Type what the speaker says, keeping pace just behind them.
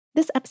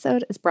This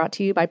episode is brought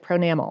to you by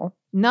Pronamel.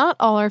 Not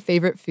all our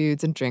favorite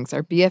foods and drinks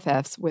are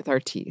BFFs with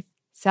our teeth.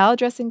 Salad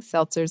dressings,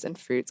 seltzers, and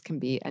fruits can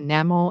be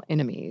enamel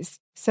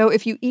enemies. So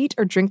if you eat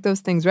or drink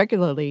those things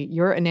regularly,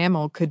 your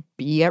enamel could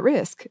be at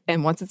risk.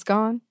 And once it's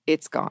gone,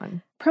 it's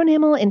gone.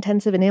 Pronamel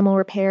Intensive Enamel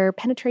Repair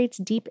penetrates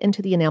deep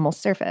into the enamel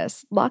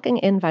surface, locking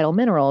in vital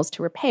minerals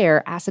to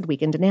repair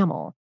acid-weakened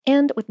enamel.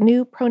 And with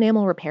new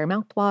Pronamel Repair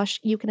mouthwash,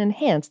 you can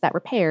enhance that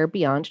repair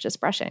beyond just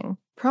brushing.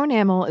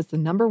 Pronamel is the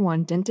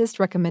 #1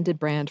 dentist-recommended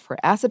brand for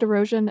acid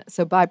erosion,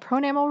 so buy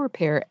Pronamel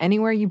Repair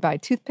anywhere you buy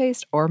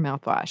toothpaste or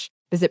mouthwash.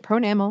 Visit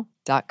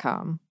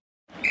pronamel.com.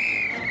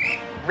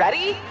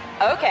 Ready?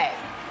 Okay.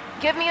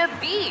 Give me a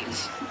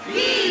beach.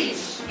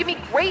 Beach! Give me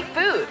great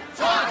food.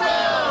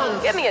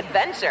 Tacos! Give me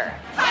adventure.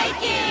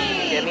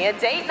 Hiking! Give me a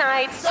date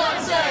night.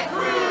 Sunset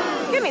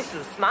cruise! Give me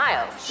some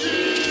smiles.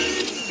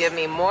 Cheese! Give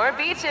me more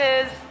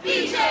beaches.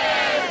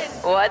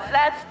 Beaches! What's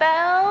that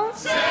spell?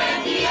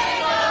 San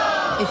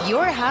Diego! If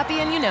you're happy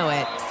and you know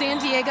it, San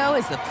Diego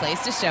is the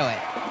place to show it.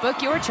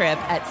 Book your trip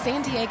at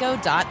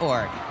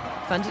sandiego.org.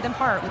 Funded in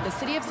part with the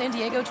City of San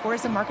Diego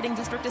Tourism Marketing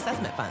District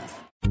Assessment Funds.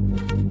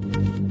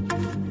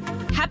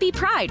 Happy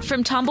Pride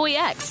from Tomboy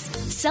X,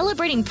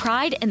 celebrating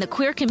pride and the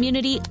queer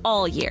community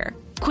all year.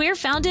 Queer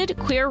founded,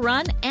 queer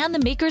run, and the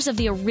makers of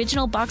the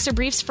original boxer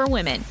briefs for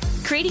women,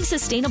 creating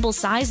sustainable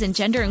size and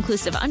gender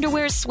inclusive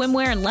underwear,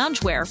 swimwear, and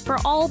loungewear for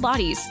all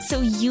bodies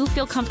so you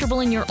feel comfortable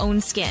in your own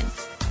skin.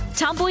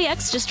 Tomboy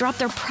X just dropped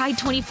their Pride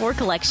 24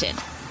 collection.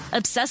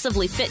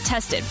 Obsessively fit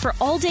tested for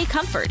all day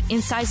comfort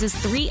in sizes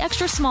 3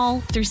 extra small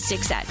through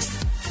 6X.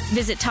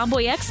 Visit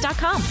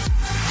tomboyx.com.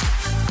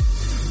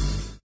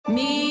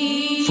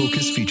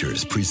 Focus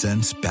Features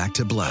presents Back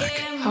to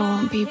Black. I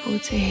want people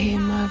to hear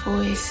my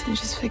voice and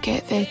just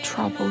forget their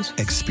troubles.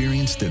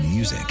 Experience the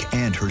music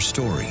and her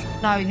story.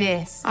 Know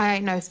this. I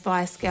ain't no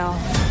Spice Girl.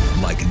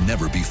 Like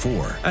never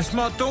before. That's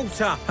my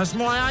daughter. That's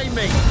my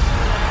Amy.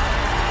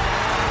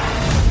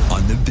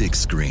 On the big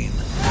screen.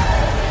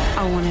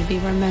 I want to be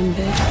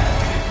remembered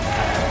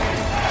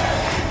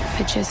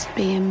for just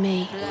being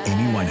me.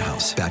 Amy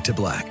Winehouse, Back to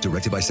Black.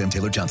 Directed by Sam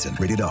Taylor Johnson.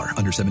 Rated R.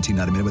 Under 17,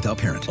 not a minute without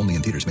parent. Only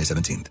in theaters May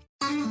 17th.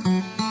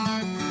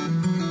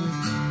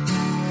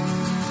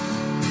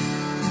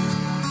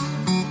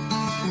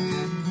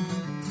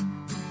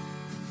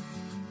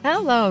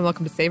 Hello and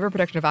welcome to Savor,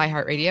 production of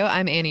iHeartRadio.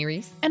 I'm Annie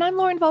Reese. And I'm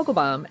Lauren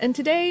Vogelbaum, and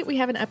today we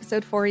have an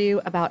episode for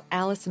you about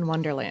Alice in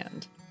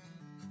Wonderland.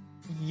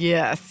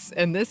 Yes,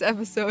 and this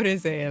episode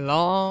is a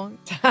long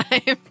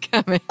time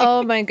coming.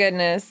 Oh my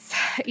goodness.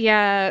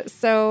 Yeah,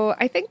 so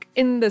I think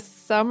in the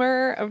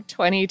summer of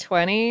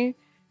 2020,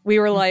 we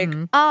were like,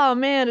 oh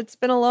man, it's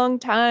been a long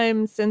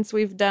time since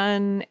we've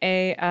done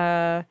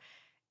a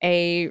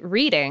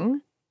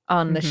reading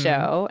on the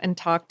show and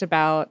talked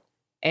about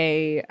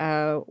a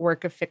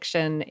work of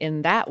fiction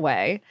in that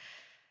way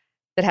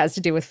that has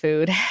to do with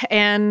food.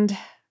 And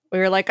we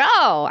were like,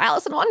 oh,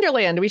 Alice in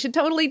Wonderland. We should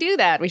totally do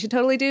that. We should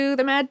totally do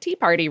the Mad Tea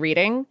Party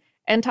reading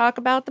and talk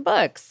about the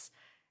books.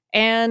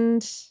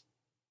 And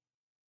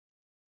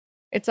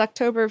it's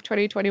October of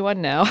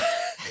 2021 now.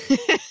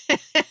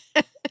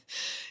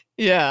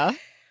 Yeah.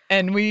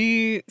 And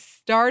we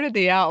started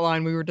the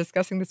outline. We were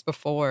discussing this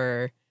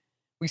before.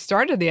 We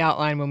started the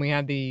outline when we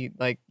had the,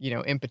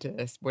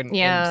 impetus in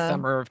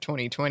summer of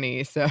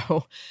 2020.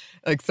 So,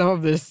 some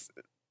of this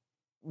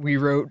we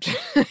wrote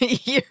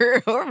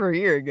over a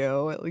year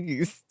ago, at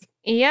least.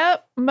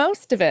 Yep,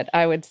 most of it,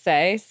 I would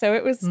say. So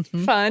it was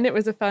fun. It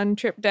was a fun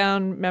trip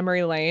down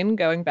memory lane,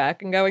 going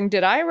back and going,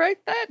 did I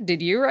write that?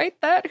 Did you write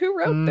that? Who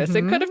wrote this?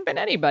 It could have been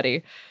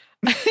anybody.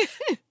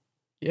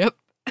 Yep,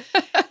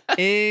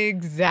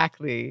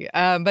 exactly.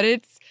 But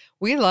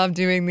we love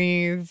doing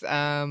these.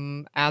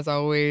 As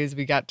always,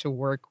 we got to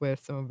work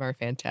with some of our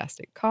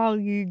fantastic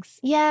colleagues.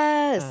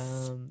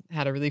 Yes.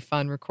 Had a really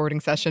fun recording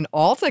session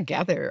all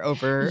together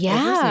over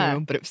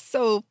Zoom, but it was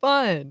so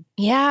fun.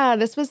 Yeah,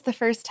 this was the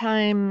first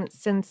time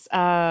since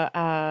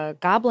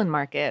Goblin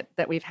Market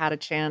that we've had a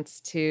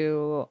chance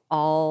to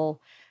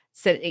all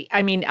sit.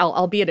 I mean,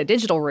 I'll be at a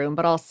digital room,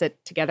 but I'll sit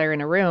together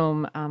in a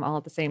room all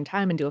at the same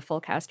time and do a full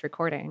cast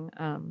recording.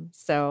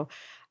 So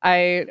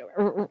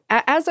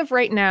as of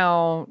right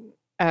now,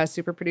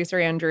 super producer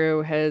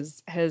Andrew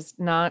has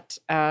not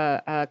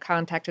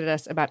contacted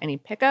us about any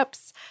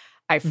pickups.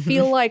 I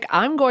feel like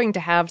I'm going to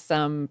have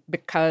some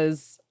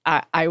because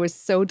I was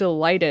so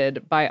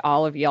delighted by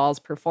all of y'all's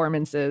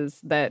performances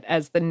that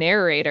as the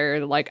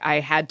narrator, I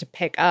had to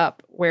pick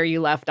up where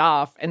you left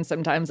off, and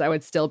sometimes I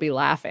would still be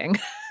laughing.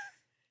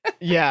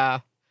 Yeah,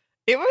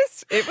 it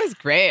was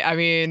great. I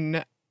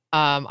mean,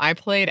 I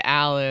played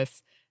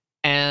Alice.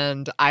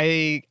 And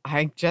I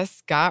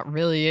just got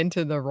really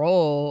into the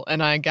role,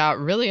 and I got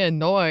really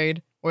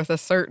annoyed with a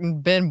certain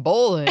Ben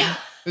Bolin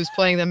who's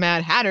playing the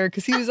Mad Hatter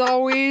because he was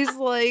always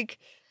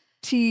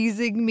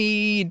teasing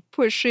me,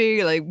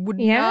 pushing, would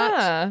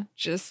not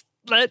just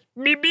let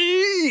me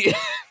be. So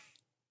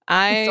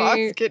I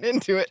was getting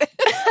into it.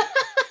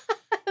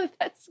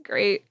 That's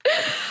great.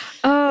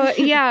 Oh,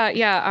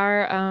 Yeah.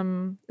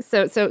 Our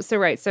so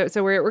right.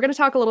 So we're going to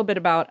talk a little bit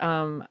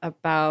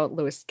about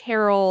Lewis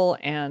Carroll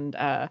and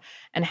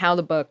how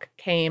the book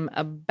came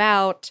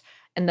about,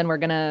 and then we're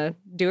going to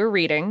do a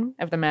reading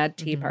of the Mad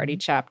Tea Party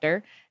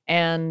chapter,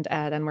 and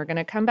then we're going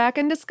to come back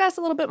and discuss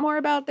a little bit more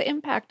about the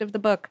impact of the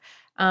book,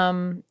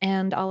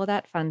 and all of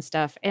that fun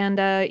stuff. And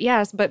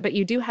yes, but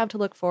you do have to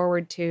look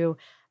forward to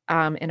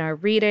in our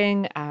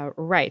reading,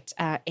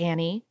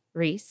 Annie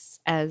Reese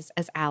as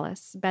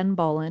Alice, Ben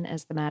Bolin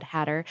as the Mad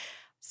Hatter,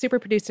 super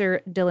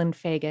producer Dylan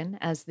Fagan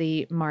as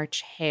the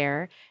March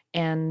Hare,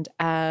 and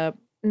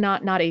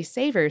not a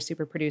Savor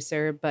super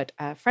producer, but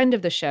a friend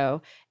of the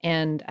show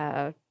and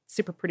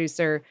super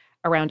producer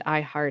around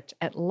iHeart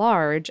at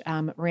large,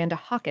 Miranda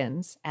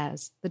Hawkins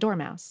as the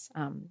Dormouse.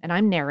 And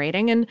I'm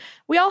narrating, and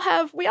we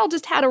all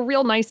just had a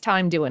real nice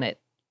time doing it.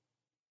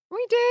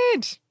 We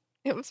did.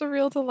 It was a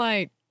real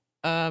delight.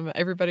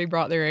 Everybody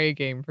brought their A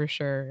game for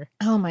sure.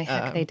 Oh my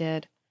heck, they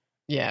did.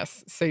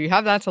 Yes. So you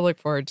have that to look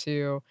forward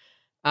to.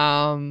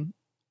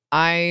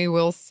 I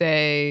will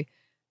say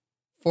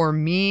for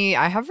me,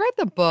 I have read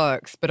the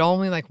books, but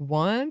only like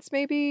once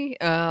maybe.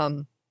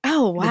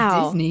 Oh,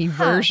 wow.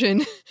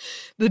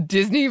 The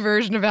Disney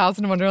version of Alice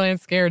in Wonderland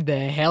scared the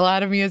hell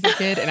out of me as a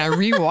kid, and I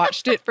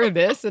rewatched it for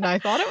this, and I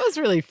thought it was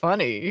really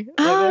funny.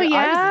 Oh, yeah?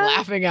 I was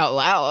laughing out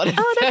loud.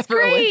 Oh, that's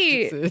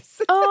great.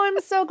 Instances. Oh,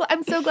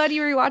 I'm so glad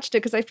you rewatched it,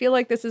 because I feel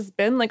like this has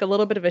been like a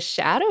little bit of a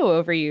shadow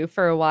over you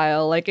for a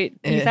while. Like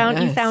you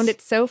found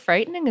it so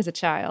frightening as a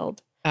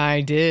child.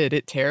 I did.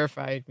 It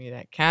terrified me.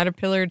 That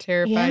caterpillar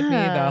terrified me.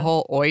 The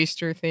whole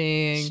oyster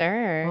thing.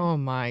 Sure. Oh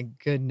my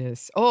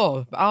goodness.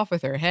 Oh, off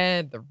with her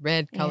head, the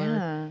red color.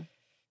 Yeah.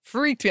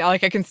 Freaked me.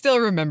 Like I can still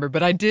remember,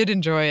 but I did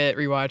enjoy it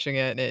rewatching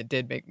it, and it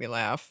did make me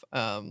laugh.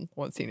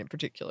 One scene in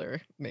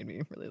particular made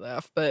me really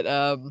laugh. But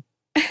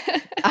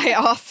I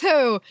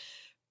also,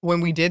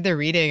 when we did the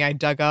reading, I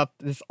dug up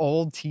this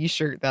old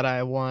t-shirt that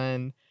I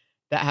won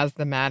that has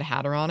the Mad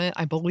Hatter on it.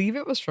 I believe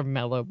it was from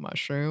Mellow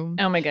Mushroom.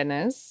 Oh my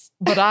goodness.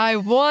 But I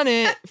won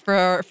it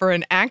for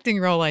an acting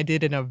role I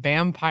did in a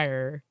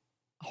vampire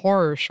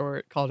horror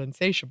short called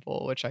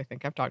Insatiable, which I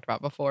think I've talked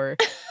about before.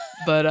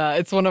 But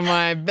it's one of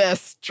my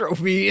best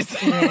trophies.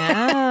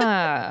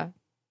 Yeah.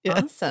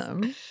 Yes.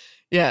 Awesome.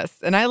 Yes.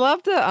 And I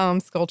love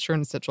the sculpture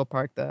in Central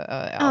Park, the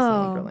Alice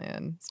in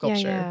Wonderland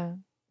sculpture.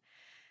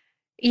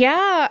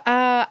 Yeah.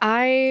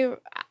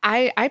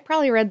 I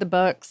probably read the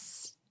books.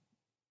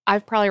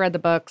 I've probably read the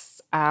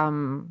books,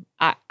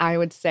 I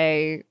would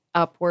say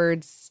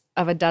upwards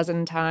of a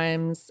dozen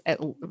times,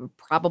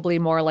 probably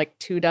more like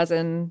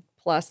 24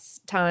 plus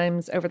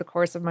times over the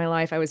course of my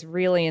life. I was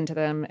really into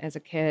them as a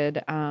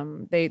kid.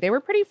 They were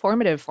pretty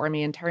formative for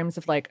me in terms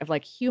of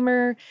like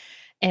humor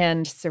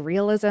and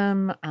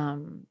surrealism,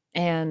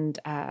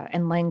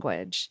 and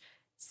language.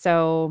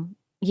 So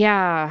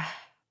yeah.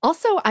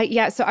 Also,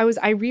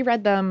 I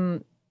reread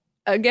them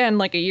again,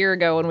 like a year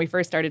ago when we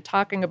first started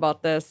talking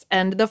about this.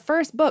 And the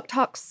first book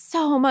talks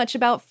so much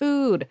about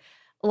food,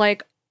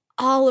 like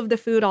all of the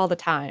food all the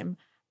time.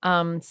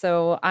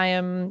 So I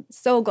am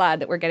so glad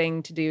that we're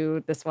getting to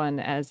do this one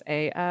as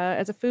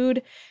a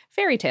food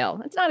fairy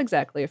tale. It's not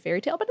exactly a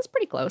fairy tale, but it's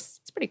pretty close.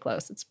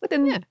 It's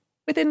within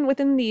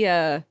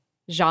the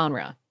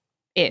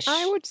genre-ish.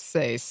 I would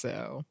say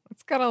so.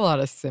 It's got a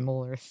lot of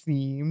similar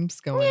themes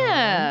going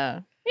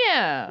on.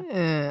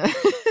 Yeah.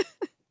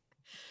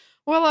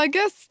 Well, I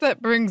guess that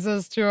brings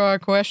us to our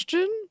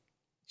question.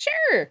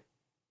 Sure.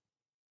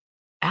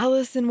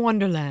 Alice in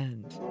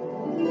Wonderland.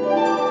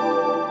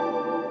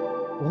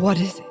 What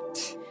is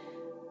it?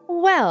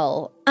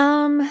 Well,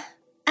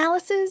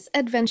 Alice's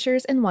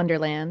Adventures in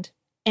Wonderland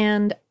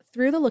and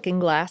Through the Looking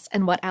Glass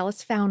and What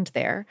Alice Found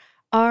There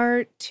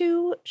are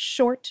two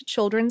short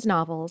children's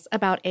novels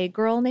about a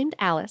girl named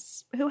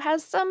Alice who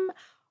has some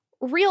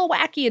real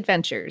wacky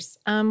adventures,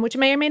 which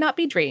may or may not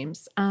be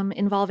dreams,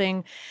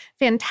 involving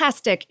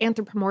fantastic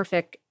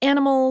anthropomorphic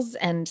animals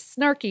and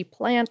snarky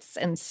plants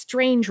and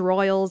strange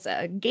royals,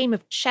 a game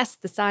of chess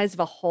the size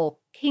of a whole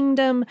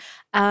kingdom,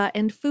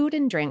 and food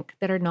and drink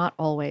that are not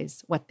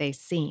always what they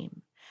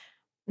seem.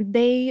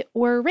 They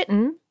were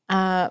written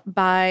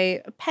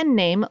by pen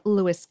name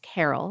Lewis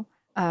Carroll,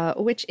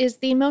 which is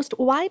the most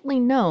widely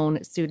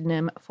known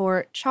pseudonym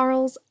for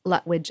Charles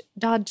Lutwidge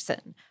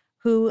Dodgson,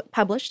 who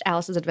published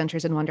Alice's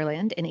Adventures in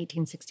Wonderland in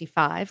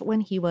 1865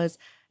 when he was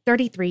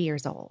 33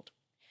 years old.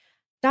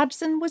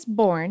 Dodgson was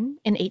born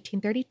in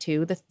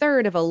 1832, the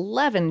third of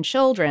 11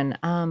 children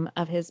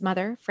of his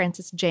mother,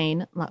 Frances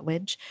Jane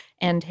Lutwidge,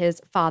 and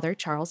his father,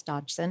 Charles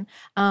Dodgson,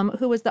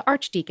 who was the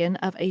archdeacon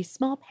of a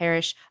small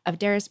parish of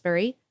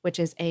Daresbury, which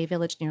is a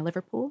village near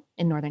Liverpool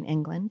in northern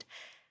England.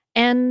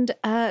 And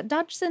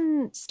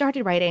Dodgson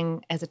started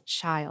writing as a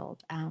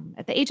child.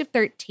 At the age of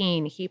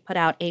 13, he put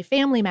out a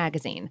family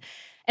magazine.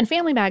 And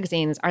family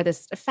magazines are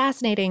this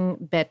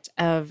fascinating bit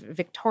of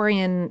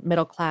Victorian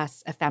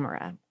middle-class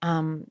ephemera.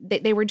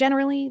 They were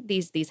generally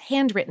these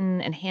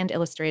handwritten and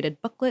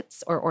hand-illustrated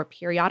booklets or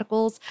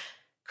periodicals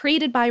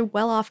created by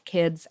well-off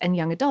kids and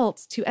young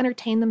adults to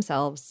entertain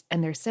themselves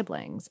and their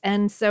siblings.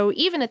 And so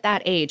even at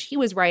that age, he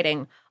was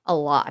writing a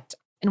lot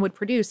and would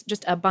produce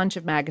just a bunch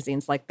of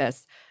magazines like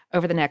this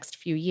over the next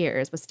few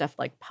years with stuff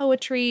like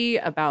poetry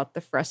about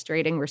the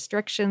frustrating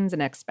restrictions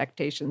and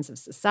expectations of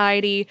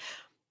society.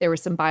 There were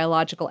some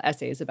biological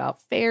essays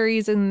about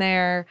fairies in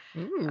there.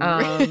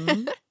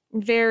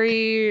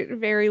 Very,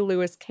 very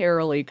Lewis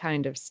Carroll-y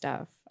kind of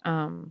stuff.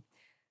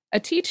 A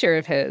teacher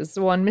of his,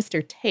 one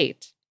Mr.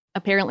 Tate,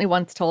 apparently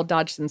once told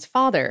Dodgson's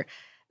father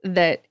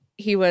that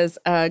he was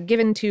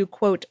given to,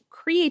 quote,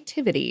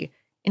 creativity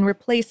in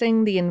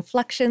replacing the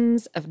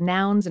inflections of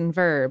nouns and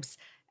verbs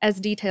as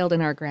detailed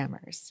in our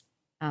grammars,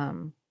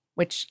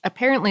 which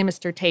apparently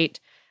Mr. Tate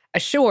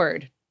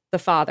assured the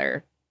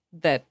father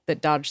that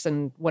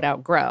Dodgson would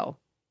outgrow.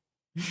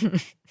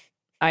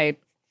 I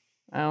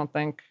don't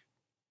think.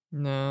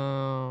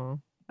 No.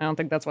 I don't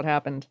think that's what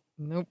happened.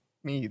 Nope,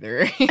 me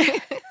either.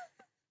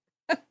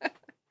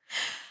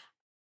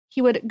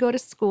 He would go to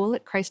school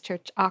at Christ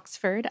Church,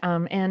 Oxford,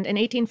 and in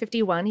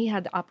 1851, he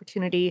had the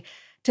opportunity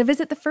to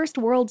visit the first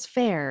World's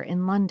Fair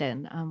in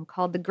London,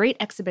 called the Great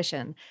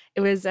Exhibition.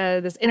 It was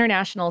this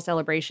international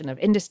celebration of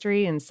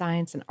industry and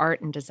science and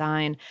art and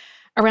design.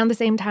 Around the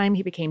same time,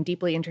 he became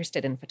deeply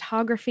interested in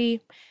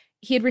photography.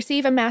 He had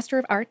received a Master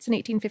of Arts in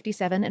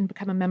 1857 and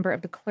become a member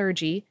of the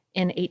clergy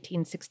in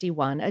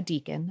 1861, a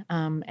deacon,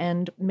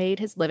 and made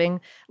his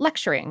living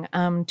lecturing,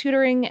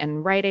 tutoring,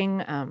 and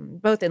writing,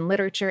 both in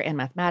literature and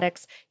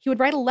mathematics. He would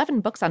write 11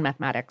 books on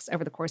mathematics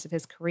over the course of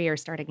his career,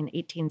 starting in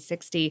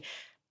 1860.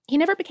 He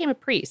never became a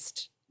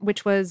priest,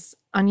 which was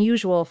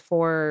unusual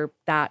for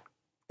that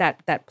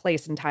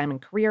place and time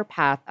and career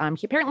path.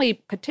 He apparently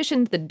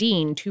petitioned the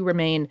dean to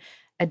remain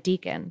a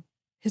deacon.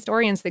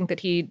 Historians think that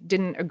he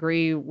didn't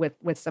agree with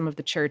some of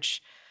the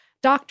church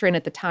doctrine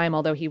at the time,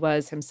 although he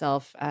was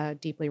himself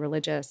deeply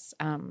religious.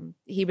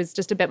 He was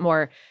just a bit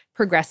more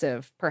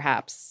progressive,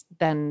 perhaps,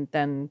 than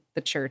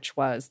the church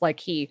was. Like,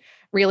 he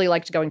really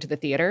liked going to the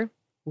theater.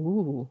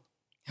 Ooh.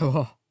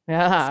 Oh,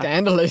 yeah.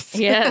 Scandalous.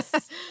 Yes.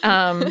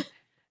 And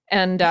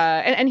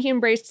he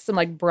embraced some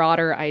like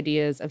broader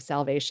ideas of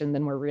salvation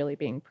than were really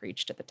being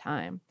preached at the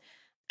time.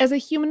 As a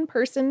human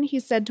person,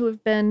 he's said to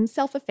have been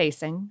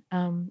self-effacing.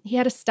 He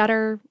had a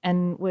stutter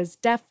and was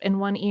deaf in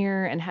one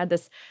ear and had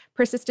this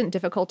persistent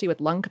difficulty with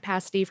lung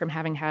capacity from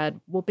having had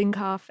whooping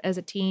cough as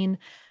a teen.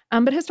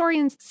 But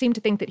historians seem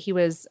to think that he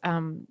was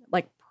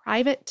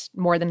private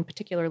more than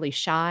particularly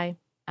shy.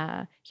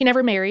 He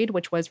never married,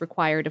 which was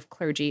required of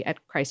clergy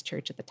at Christ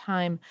Church at the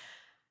time.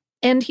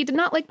 And he did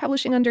not like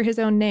publishing under his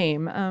own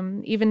name.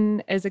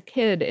 Even as a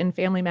kid in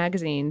family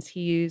magazines,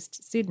 he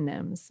used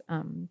pseudonyms.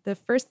 The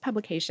first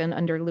publication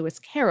under Lewis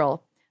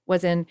Carroll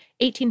was in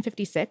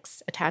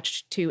 1856,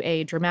 attached to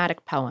a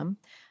dramatic poem.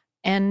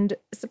 And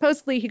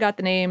supposedly he got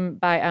the name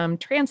by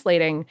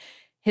translating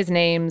his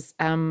names,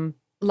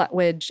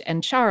 Lutwidge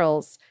and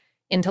Charles,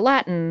 into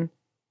Latin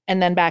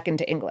and then back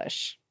into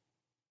English.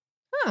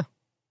 Huh.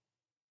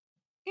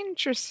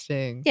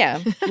 Interesting. Yeah.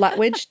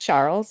 Lutwidge,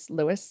 Charles,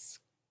 Lewis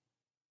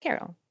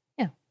Carroll.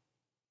 Yeah.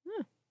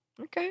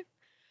 Okay.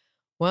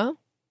 Well,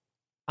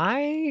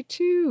 I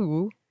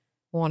too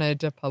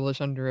wanted to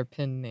publish under a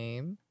pen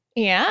name.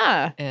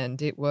 Yeah.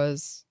 And it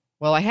was,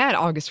 well, I had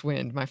August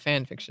Wind, my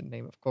fan fiction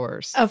name, of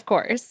course. Of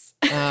course.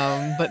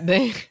 But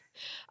then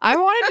I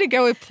wanted to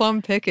go with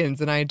Plum Pickens,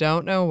 and I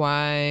don't know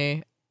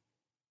why,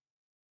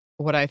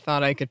 what I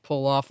thought I could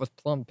pull off with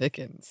Plum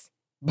Pickens.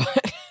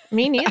 But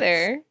me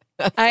neither.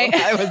 That's what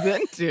I was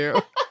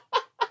into.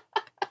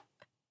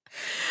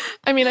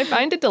 I mean, I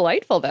find it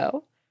delightful,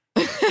 though.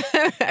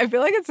 I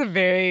feel like it's a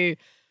very...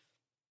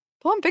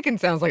 Plum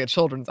Pickens sounds like a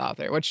children's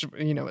author, which,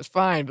 you know, is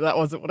fine, but that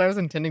wasn't what I was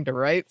intending to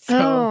write.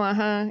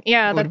 So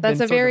yeah,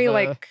 that's a very,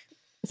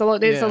 it's a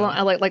like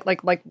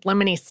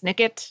Lemony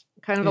Snicket,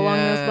 kind of along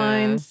those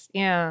lines.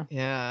 Yeah.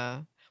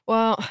 Yeah.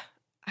 Well,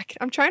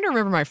 I'm trying to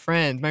remember my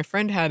friend. My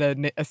friend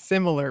had a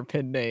similar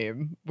pen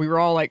name. We were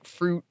all like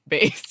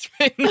fruit-based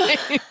pen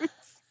names.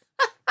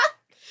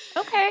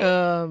 Okay.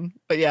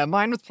 But yeah,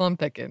 mine was Plum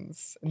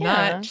Pickens.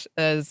 Yeah. Not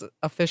as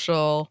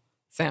official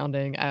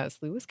sounding as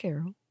Lewis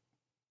Carroll,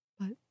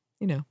 but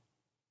you know.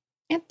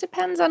 It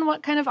depends on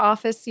what kind of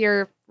office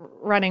you're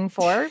running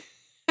for.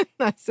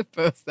 I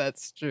suppose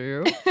that's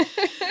true.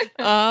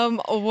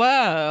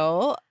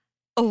 Well,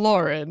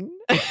 Lauren,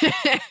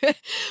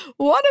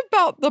 what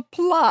about the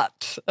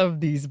plot of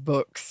these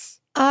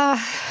books?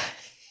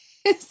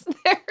 Is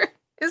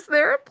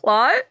there a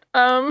plot?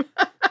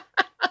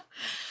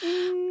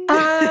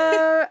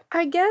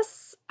 I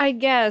guess.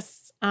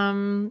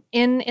 In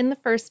the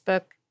first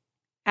book,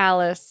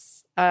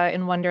 Alice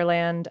in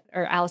Wonderland,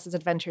 or Alice's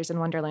Adventures in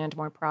Wonderland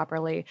more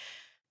properly,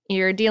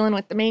 you're dealing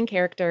with the main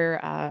character,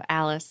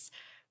 Alice,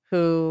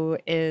 who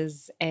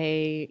is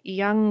a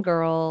young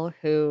girl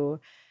who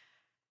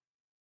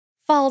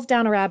falls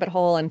down a rabbit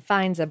hole and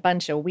finds a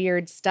bunch of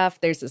weird stuff.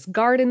 There's this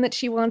garden that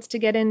she wants to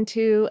get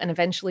into, and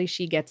eventually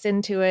she gets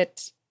into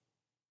it,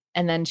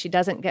 and then she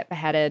doesn't get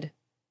beheaded.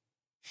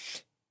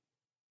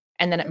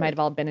 And then it might have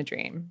all been a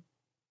dream.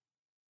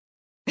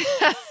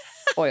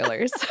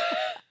 Spoilers.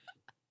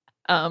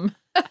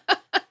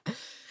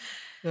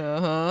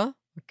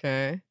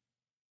 Okay.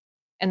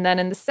 And then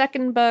in the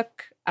second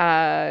book,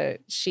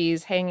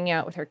 she's hanging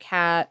out with her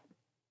cat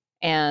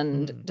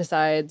and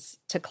decides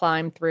to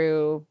climb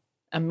through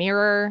a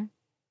mirror.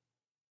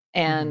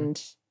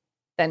 And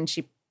then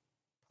she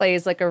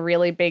plays like a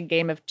really big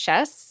game of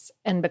chess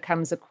and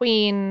becomes a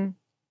queen.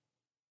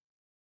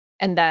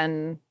 And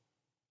then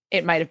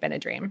it might have been a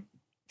dream.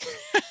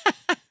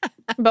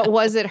 But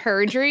was it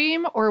her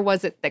dream or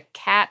was it the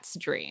cat's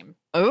dream?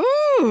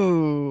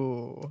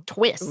 Ooh.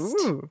 Twist.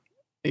 Ooh.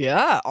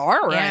 Yeah,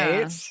 all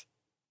right. Yeah.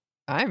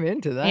 I'm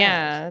into that.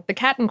 Yeah. The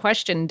cat in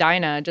question,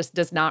 Dinah, just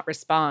does not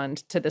respond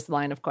to this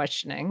line of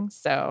questioning.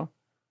 So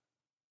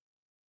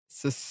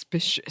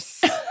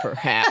suspicious,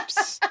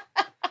 perhaps.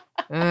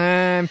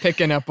 I'm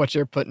picking up what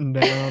you're putting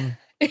down.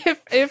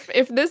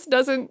 If this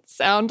doesn't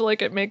sound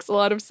like it makes a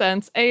lot of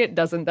sense, A, it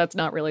doesn't. That's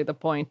not really the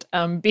point.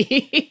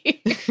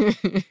 B,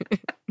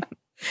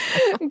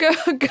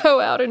 go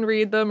out and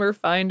read them or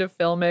find a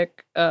filmic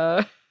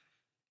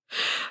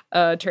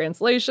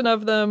translation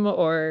of them,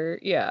 or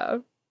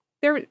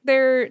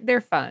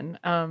they're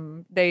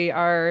fun. They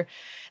are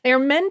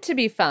meant to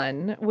be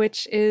fun,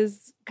 which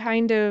is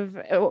kind of,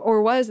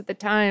 or was at the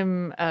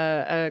time,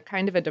 a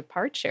kind of a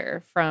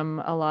departure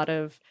from a lot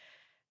of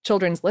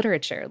children's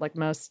literature. Like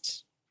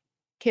most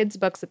kids'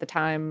 books at the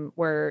time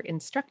were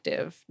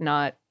instructive,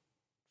 not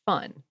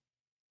fun.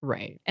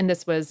 Right. And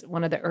this was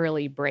one of the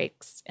early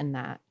breaks in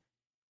that.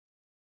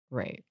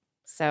 Right.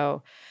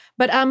 So,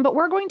 but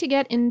we're going to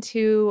get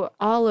into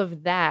all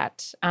of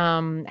that,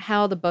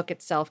 how the book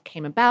itself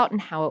came about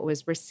and how it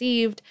was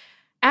received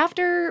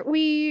after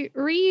we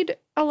read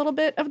a little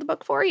bit of the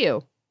book for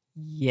you.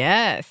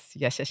 Yes.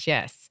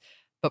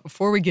 But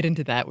before we get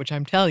into that, which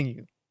I'm telling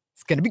you,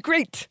 it's going to be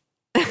great.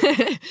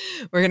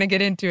 We're going to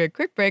get into a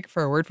quick break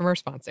for a word from our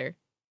sponsor.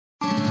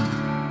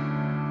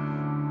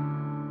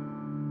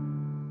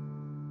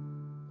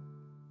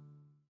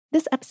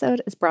 This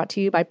episode is brought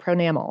to you by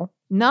Pronamel.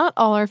 Not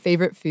all our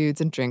favorite foods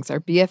and drinks are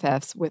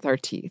BFFs with our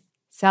teeth.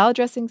 Salad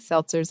dressings,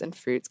 seltzers, and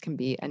fruits can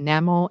be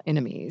enamel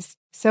enemies.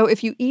 So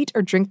if you eat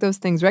or drink those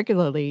things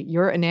regularly,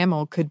 your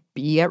enamel could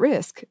be at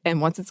risk.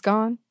 And once it's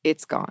gone,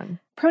 it's gone.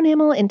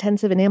 Pronamel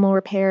Intensive Enamel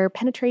Repair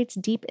penetrates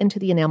deep into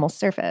the enamel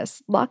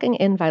surface, locking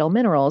in vital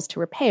minerals to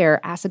repair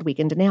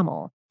acid-weakened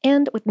enamel.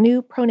 And with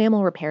new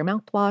Pronamel Repair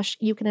mouthwash,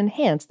 you can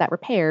enhance that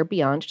repair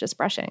beyond just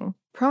brushing.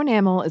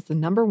 Pronamel is the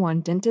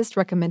 #1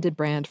 dentist-recommended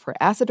brand for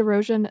acid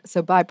erosion,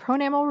 so buy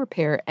Pronamel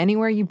Repair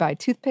anywhere you buy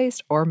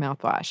toothpaste or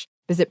mouthwash.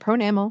 Visit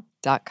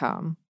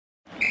pronamel.com.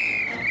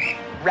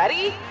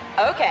 Ready?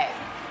 Okay.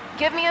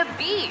 Give me a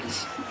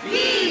beach.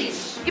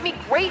 Beach. Give me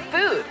great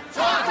food.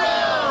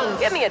 Tacos.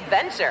 Give me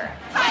adventure.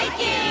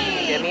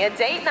 Hiking. Give me a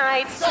date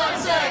night.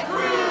 Sunset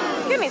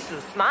cruise. Give me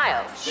some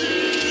smiles.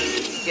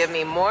 Cheese. Give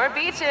me more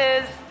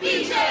beaches.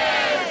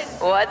 Beaches.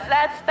 What's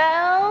that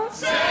spell?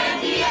 San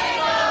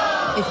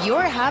Diego. If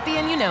you're happy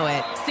and you know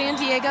it, San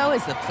Diego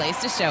is the place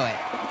to show it.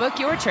 Book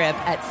your trip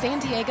at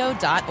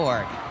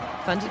sandiego.org.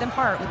 Funded in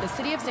part with the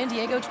City of San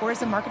Diego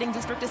Tourism Marketing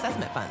District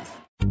Assessment Funds.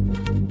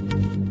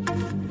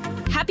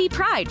 Happy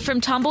Pride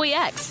from Tomboy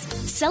X,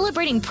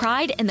 celebrating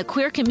pride and the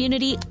queer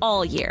community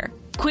all year.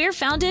 Queer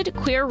founded,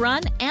 queer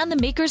run, and the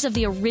makers of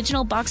the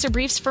original boxer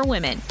briefs for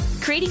women,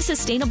 creating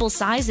sustainable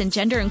size and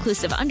gender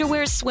inclusive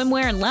underwear,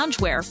 swimwear, and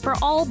loungewear for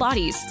all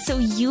bodies so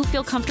you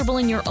feel comfortable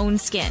in your own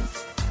skin.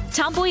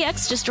 Tomboy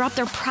X just dropped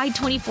their Pride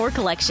 24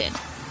 collection.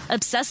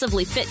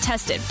 Obsessively fit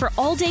tested for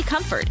all day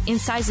comfort in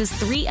sizes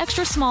 3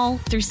 extra small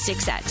through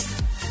 6X.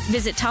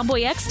 Visit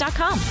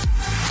tomboyx.com.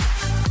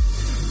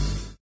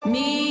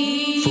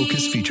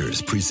 Focus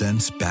Features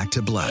presents Back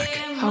to Black.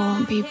 I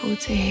want people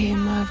to hear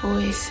my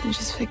voice and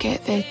just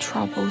forget their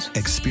troubles.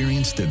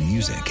 Experience the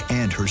music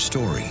and her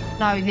story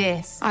Know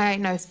this, I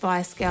ain't no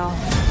Spice Girl.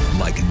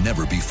 like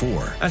never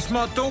before. That's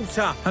my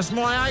daughter. That's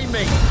my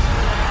Amy.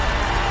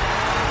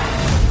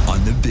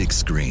 On the big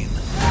screen.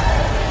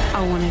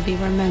 I want to be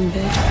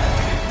remembered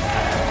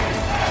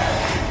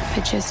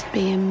for just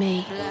being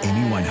me.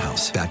 Amy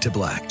Winehouse, Back to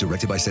Black,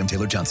 directed by Sam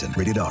Taylor Johnson.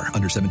 Rated R,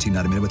 under 17,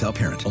 not a minute without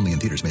parent. Only in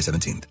theaters May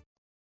 17th.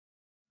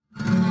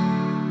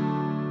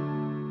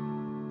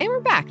 And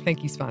we're back.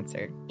 Thank you,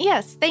 sponsor.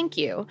 Yes, thank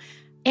you.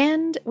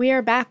 And we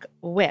are back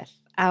with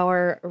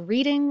our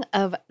reading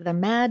of The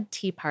Mad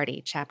Tea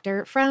Party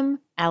chapter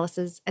from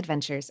Alice's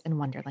Adventures in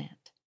Wonderland.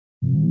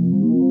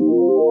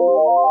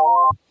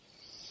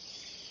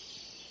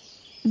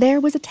 There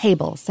was a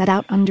table set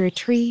out under a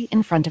tree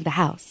in front of the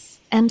house,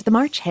 and the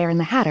March Hare and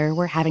the Hatter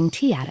were having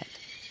tea at it.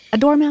 A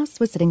dormouse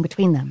was sitting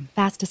between them,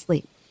 fast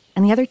asleep,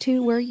 and the other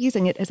two were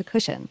using it as a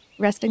cushion,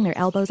 resting their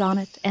elbows on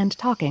it and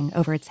talking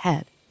over its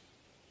head.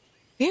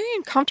 Very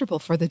uncomfortable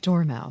for the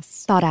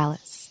dormouse, Thought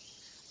Alice.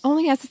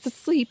 Only as it's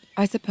asleep,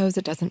 I suppose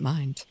it doesn't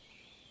mind.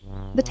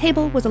 The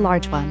table was a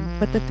large one,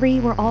 but the three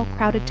were all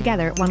crowded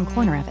together at one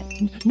corner of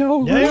it. No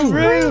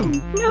room.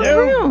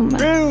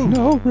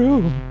 No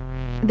room.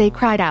 They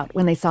cried out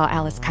when they saw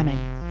Alice coming.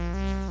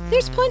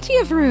 There's plenty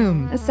of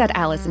room, Said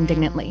Alice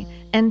indignantly,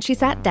 and she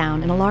sat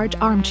down in a large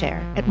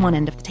armchair at one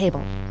end of the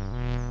table.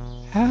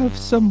 Have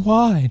some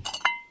wine.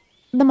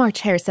 The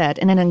March Hare said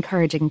in an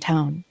encouraging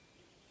tone.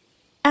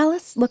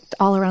 Alice looked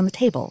all around the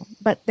table,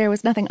 but there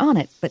was nothing on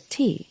it but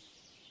tea.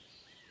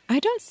 I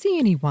don't see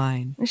any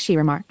wine, she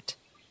remarked.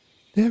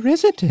 There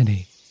isn't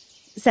any,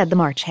 said the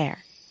March Hare.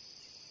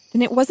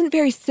 Then it wasn't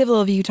very civil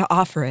of you to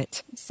offer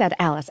it, said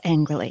Alice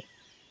angrily.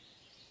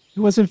 It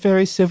wasn't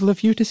very civil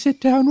of you to sit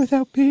down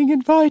without being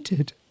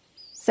invited,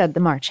 said the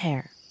March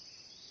Hare.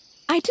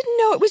 I didn't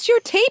know it was your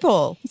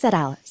table, said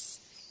Alice.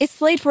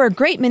 It's laid for a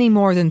great many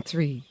more than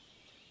 3.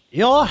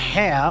 Your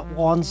hair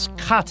wants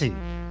cutting,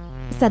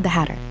 said the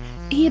Hatter.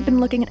 He had been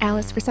looking at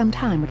Alice for some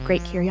time with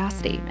great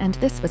curiosity, and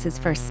this was his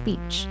first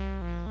speech.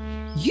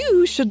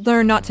 You should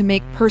learn not to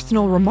make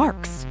personal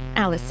remarks,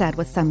 Alice said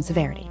with some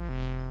severity.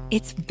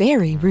 It's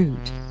very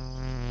rude.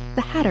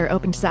 The Hatter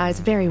opened his eyes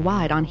very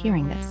wide on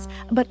hearing this,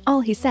 but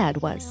all he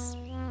said was,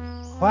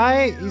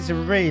 Why is a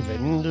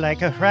raven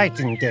like a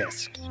writing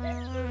desk?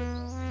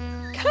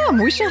 Come,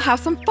 we shall have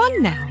some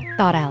fun now,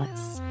 thought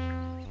Alice.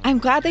 I'm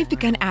glad they've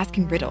begun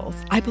asking riddles.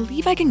 I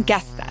believe I can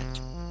guess that,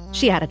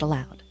 she added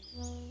aloud.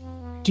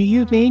 Do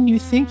you mean you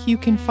think you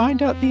can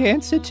find out the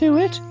answer to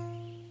it?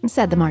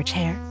 said the March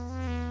Hare.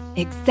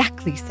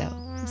 Exactly so,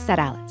 said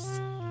Alice.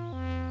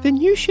 Then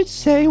you should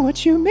say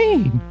what you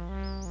mean.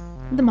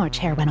 The March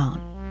Hare went on.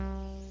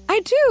 I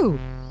do,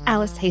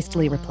 Alice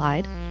hastily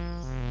replied.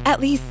 At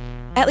least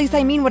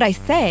I mean what I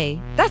say.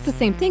 That's the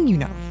same thing, you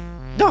know.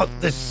 Not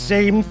the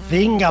same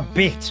thing a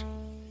bit.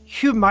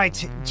 You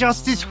might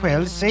just as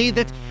well say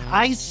that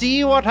I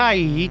see what I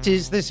eat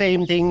is the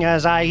same thing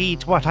as I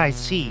eat what I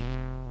see.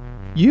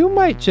 You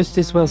might just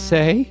as well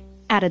say,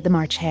 added the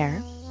March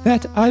Hare,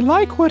 that I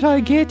like what I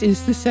get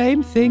is the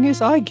same thing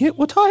as I get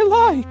what I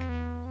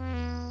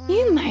like.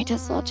 You might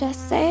as well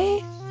just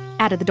say,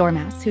 added the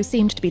Dormouse, who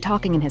seemed to be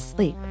talking in his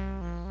sleep,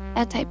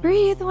 that I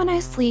breathe when I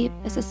sleep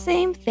is the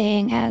same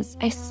thing as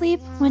I sleep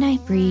when I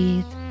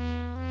breathe.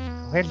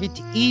 Well, it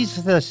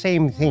is the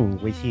same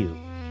thing with you,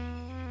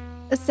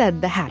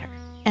 said the Hatter,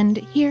 and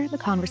here the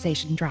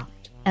conversation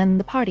dropped, and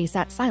the party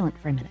sat silent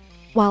for a minute,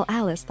 while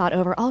Alice thought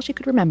over all she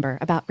could remember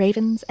about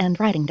ravens and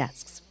writing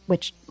desks,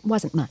 which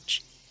wasn't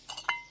much.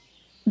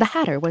 The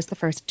Hatter was the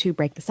first to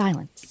break the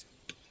silence.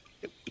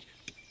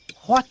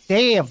 What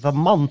day of the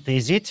month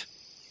is it?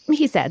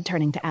 He said,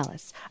 turning to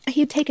Alice. He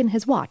had taken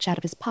his watch out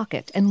of his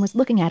pocket and was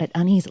looking at it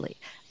uneasily,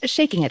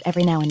 shaking it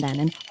every now and then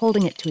and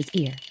holding it to his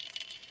ear.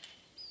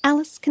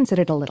 Alice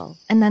considered a little,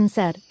 and then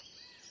said,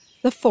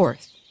 The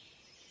 4th.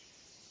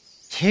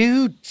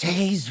 2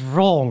 days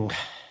wrong,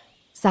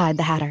 sighed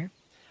the Hatter.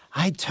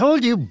 I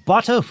told you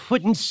butter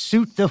wouldn't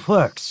suit the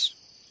works,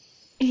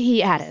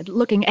 he added,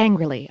 looking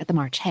angrily at the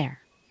March Hare.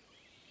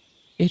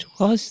 It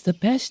was the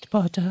best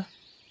butter,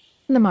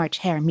 the March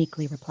Hare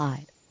meekly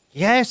replied.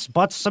 Yes,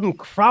 but some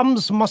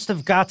crumbs must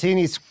have got in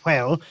as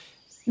well,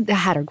 the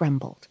Hatter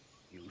grumbled.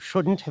 You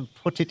shouldn't have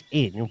put it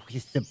in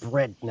with the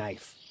bread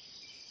knife.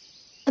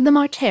 The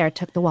March Hare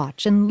took the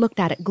watch and looked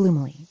at it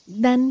gloomily.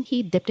 Then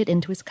he dipped it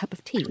into his cup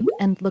of tea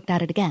and looked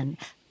at it again,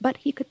 but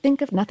he could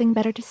think of nothing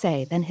better to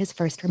say than his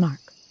first remark.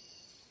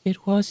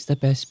 It was the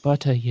best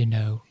butter, you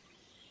know.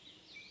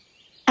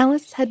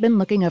 Alice had been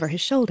looking over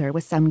his shoulder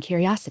with some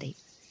curiosity.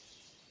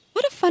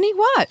 What a funny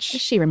watch,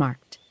 she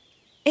remarked.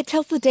 It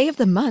tells the day of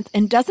the month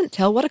and doesn't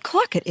tell what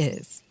o'clock it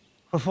is.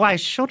 Why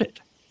should it?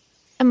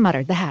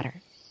 Muttered the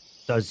Hatter.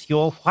 Does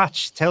your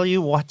watch tell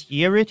you what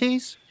year it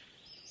is?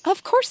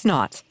 Of course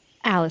not,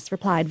 Alice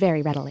replied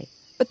very readily.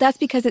 But that's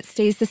because it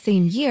stays the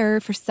same year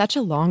for such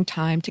a long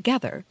time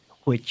together.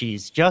 Which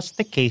is just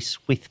the case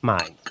with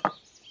mine,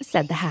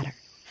 said the Hatter.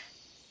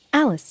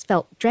 Alice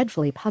felt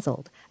dreadfully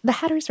puzzled. The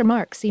Hatter's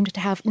remark seemed to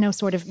have no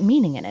sort of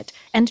meaning in it,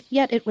 and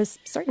yet it was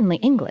certainly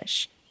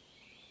English.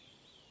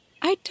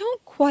 I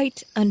don't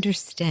quite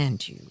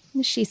understand you,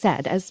 she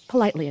said as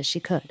politely as she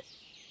could.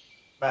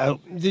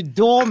 The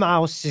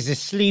Dormouse is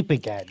asleep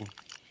again,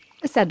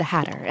 said the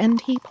Hatter,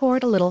 and he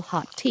poured a little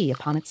hot tea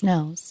upon its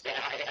nose.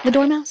 The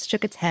Dormouse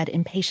shook its head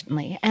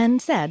impatiently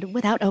and said,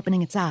 without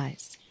opening its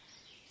eyes,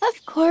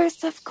 Of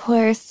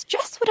course,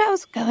 just what I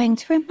was going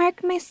to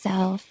remark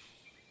myself.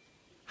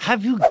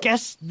 Have you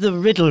guessed the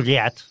riddle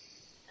yet?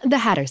 The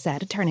Hatter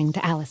said, turning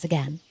to Alice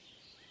again.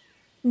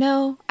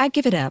 No, I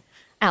give it up,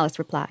 Alice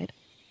replied.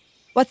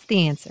 What's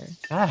the answer?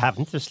 I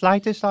haven't the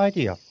slightest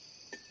idea,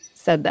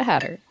 said the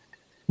Hatter.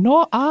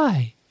 Nor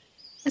I,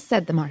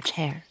 said the March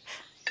Hare.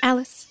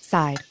 Alice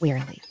sighed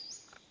wearily.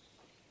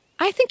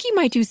 I think you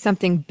might do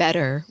something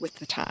better with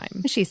the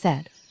time, she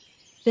said,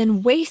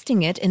 than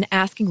wasting it in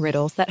asking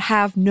riddles that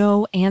have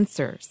no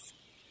answers.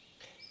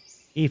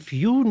 If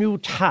you knew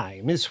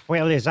time as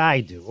well as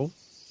I do,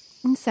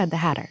 said the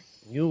Hatter,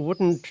 you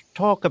wouldn't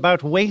talk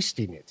about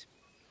wasting it.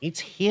 It's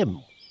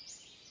him.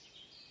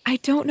 I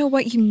don't know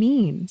what you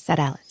mean, said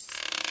Alice.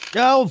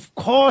 Of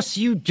course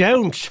you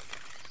don't,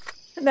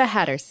 the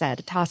Hatter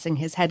said, tossing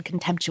his head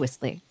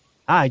contemptuously.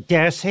 I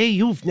dare say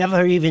you've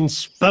never even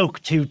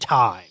spoke to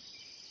time.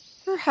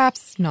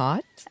 Perhaps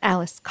not,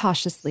 Alice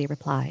cautiously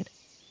replied.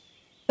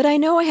 But I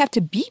know I have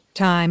to beat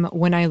time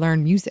when I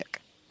learn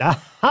music.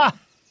 Aha!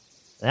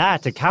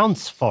 That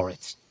accounts for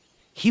it.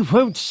 He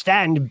won't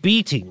stand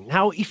beating.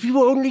 Now, if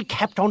you only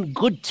kept on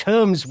good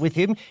terms with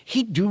him,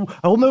 he'd do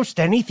almost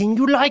anything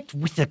you liked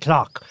with the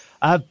clock.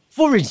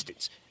 For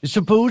instance,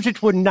 suppose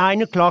it were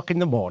 9 o'clock in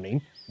the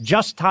morning,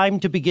 just time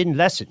to begin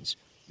lessons.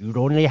 You'd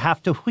only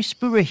have to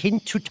whisper a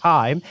hint to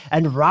time,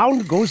 and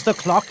round goes the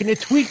clock in a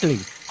twinkling.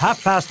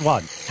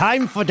 1:30.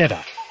 Time for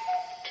dinner.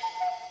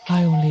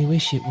 I only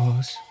wish it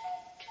was.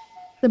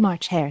 The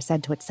March Hare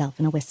said to itself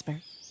in a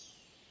whisper.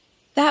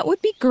 That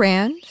would be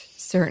grand,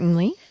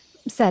 certainly,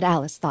 said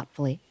Alice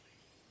thoughtfully.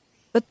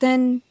 But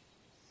then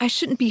I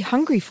shouldn't be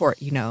hungry for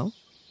it, you know.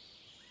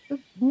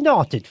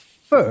 Not at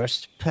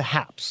first,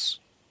 perhaps,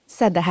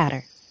 said the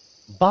Hatter.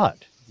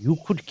 But you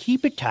could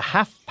keep it to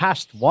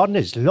 1:30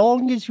 as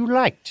long as you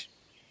liked.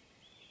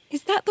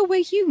 Is that the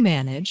way you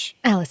manage?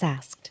 Alice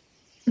asked.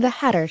 The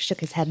Hatter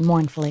shook his head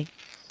mournfully.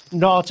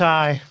 Not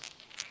I,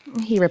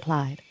 he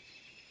replied.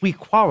 We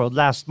quarreled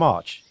last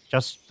March,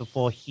 just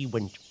before he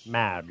went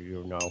mad,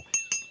 you know.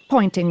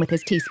 Pointing with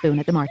his teaspoon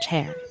at the March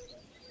Hare.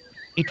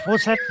 It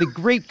was at the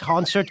great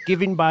concert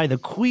given by the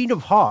Queen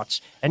of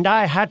Hearts, and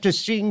I had to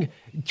sing,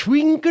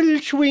 "Twinkle,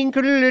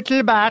 twinkle,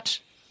 little bat,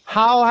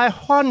 how I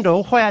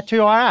wonder where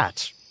you're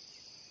at."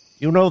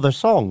 You know the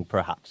song,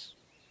 perhaps?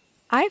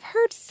 I've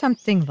heard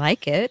something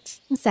like it,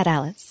 said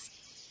Alice.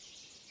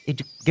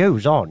 It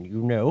goes on,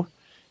 you know,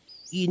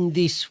 in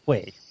this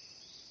way.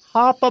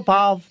 Up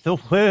above the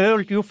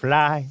world you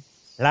fly,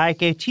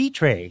 like a tea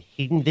tray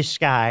in the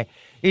sky.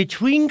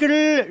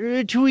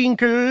 Twinkle,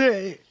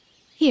 twinkle.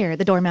 Here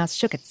the Dormouse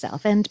shook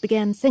itself and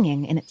began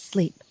singing in its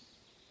sleep.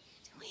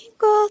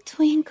 Twinkle,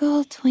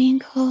 twinkle,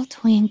 twinkle,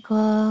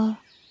 twinkle.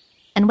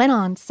 And went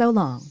on so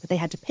long that they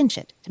had to pinch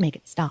it to make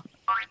it stop.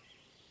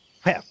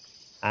 Well,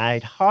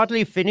 I'd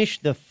hardly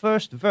finished the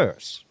first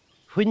verse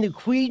when the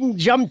Queen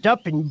jumped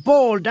up and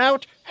bawled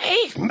out,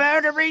 "He's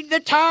murdering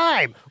the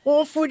time!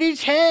 Off with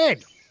his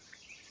head!"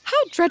 How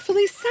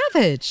dreadfully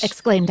savage!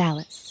 Exclaimed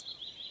Alice.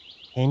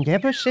 And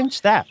ever since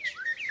that,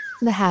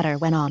 the Hatter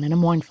went on in a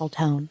mournful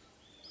tone,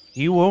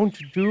 he won't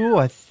do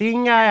a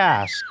thing I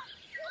ask.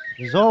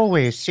 It's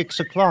always 6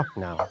 o'clock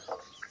now.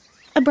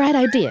 A bright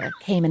idea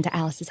came into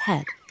Alice's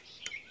head.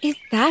 Is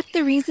that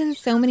the reason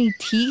so many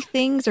tea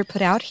things are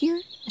put out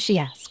here? She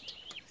asked.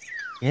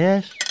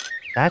 Yes,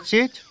 that's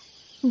it,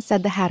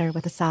 said the Hatter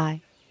with a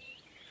sigh.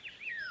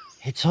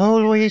 It's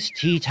always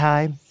tea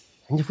time,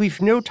 and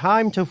we've no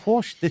time to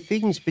wash the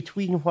things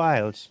between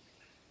whiles.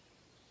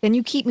 Then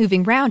you keep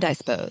moving round, I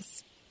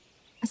suppose,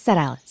 said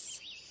Alice.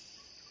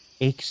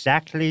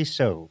 Exactly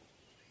so,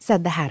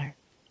 said the Hatter.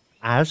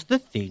 As the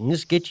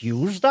things get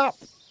used up.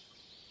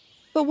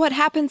 But what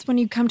happens when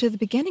you come to the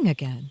beginning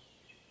again?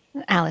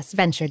 Alice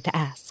ventured to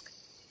ask.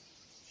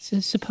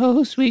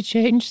 Suppose we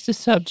change the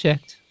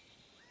subject.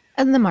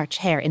 And the March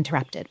Hare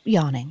interrupted,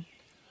 yawning.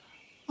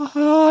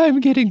 I'm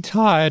getting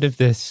tired of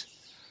this.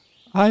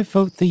 I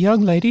vote the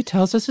young lady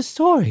tells us a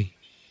story.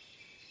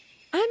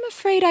 I'm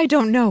afraid I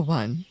don't know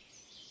one,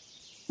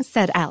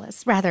 said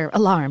Alice, rather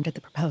alarmed at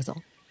the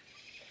proposal.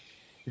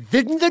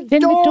 Then the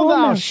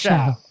Dormouse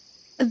shall.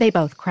 They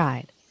both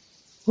cried.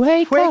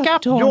 Wake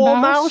up,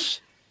 Dormouse!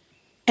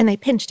 And they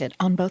pinched it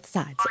on both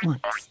sides at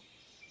once.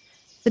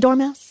 The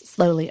Dormouse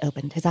slowly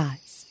opened his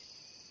eyes.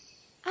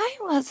 I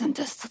wasn't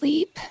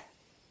asleep,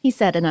 he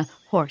said in a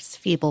hoarse,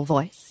 feeble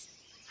voice.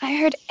 I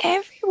heard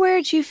every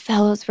word you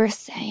fellows were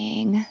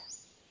saying.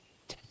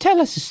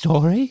 Tell us a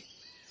story,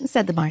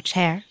 said the March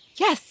Hare.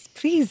 Yes,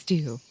 please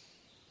do,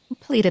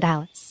 pleaded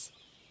Alice.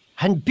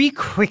 And be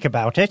quick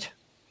about it,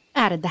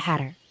 added the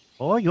Hatter.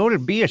 Or you'll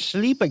be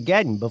asleep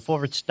again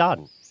before it's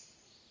done.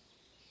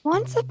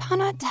 Once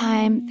upon a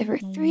time, there were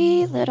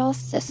 3 little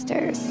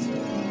sisters.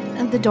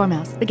 And the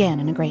Dormouse began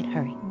in a great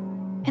hurry.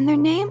 And their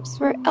names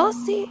were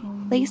Elsie,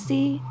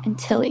 Lacey, and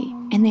Tilly,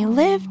 and they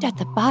lived at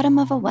the bottom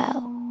of a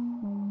well.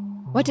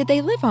 What did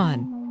they live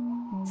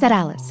on? Said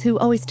Alice, who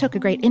always took a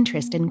great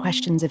interest in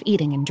questions of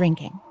eating and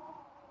drinking.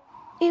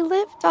 They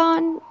lived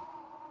on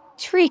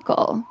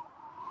treacle,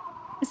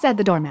 said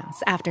the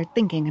Dormouse after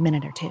thinking a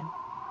minute or two.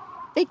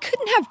 They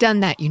couldn't have done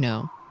that, you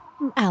know,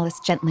 Alice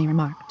gently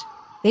remarked.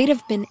 They'd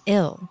have been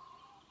ill.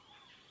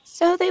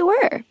 So they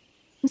were,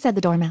 said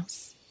the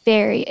Dormouse.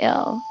 Very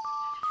ill.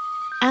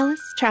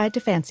 Alice tried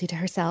to fancy to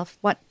herself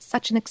what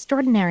such an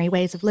extraordinary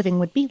ways of living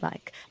would be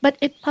like, but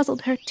it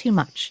puzzled her too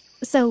much,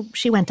 so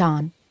she went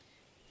on.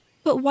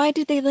 But why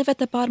did they live at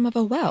the bottom of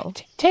a well?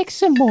 Take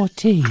some more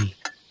tea,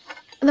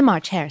 the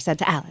March Hare said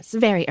to Alice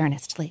very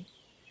earnestly.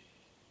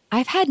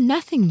 I've had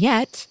nothing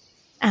yet,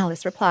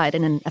 Alice replied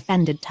in an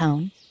offended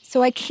tone.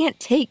 So I can't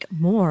take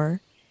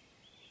more.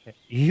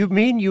 You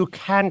mean you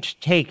can't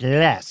take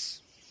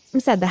less?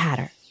 Said the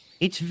Hatter.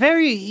 It's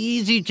very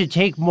easy to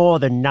take more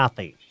than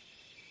nothing.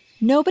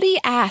 Nobody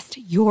asked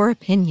your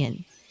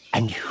opinion.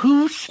 And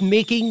who's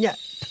making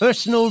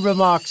personal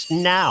remarks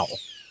now?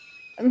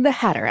 The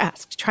Hatter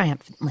asked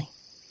triumphantly.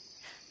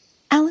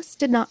 Alice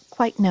did not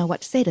quite know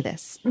what to say to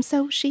this,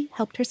 so she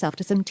helped herself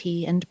to some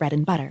tea and bread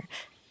and butter,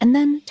 and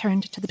then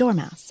turned to the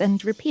Dormouse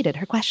and repeated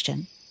her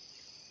question.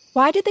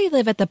 Why did they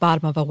live at the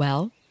bottom of a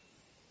well?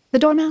 The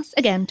Dormouse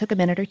again took a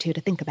minute or two to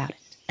think about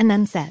it, and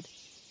then said,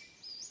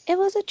 "It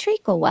was a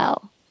treacle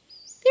well."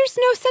 There's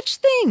no such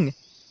thing.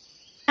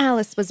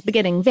 Alice was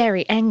beginning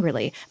very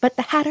angrily, but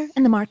the Hatter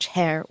and the March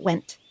Hare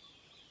went,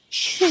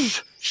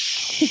 "Shh,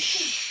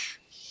 shh."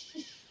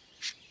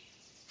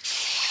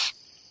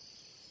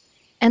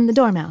 And the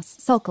Dormouse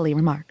sulkily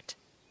remarked,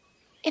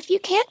 "If you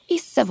can't be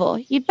civil,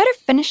 you'd better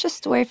finish the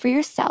story for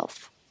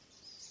yourself."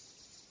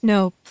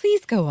 No,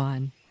 please go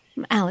on,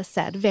 Alice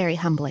said very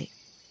humbly.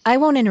 I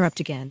won't interrupt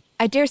again.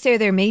 I dare say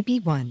there may be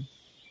one.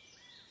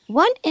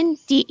 "One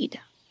indeed,"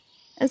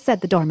 said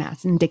the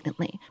Dormouse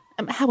indignantly.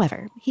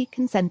 However, he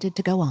consented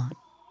to go on.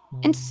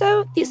 "And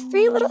so these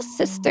three little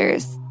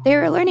sisters, they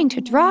were learning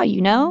to draw,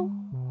 you know."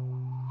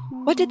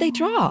 What did they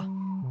draw?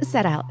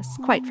 Said Alice,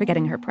 quite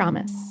forgetting her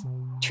promise.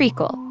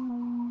 "Treacle,"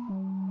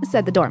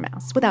 said the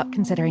Dormouse, without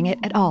considering it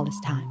at all this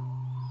time.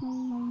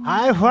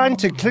 "I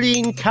want a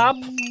clean cup,"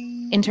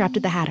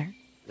 interrupted the Hatter.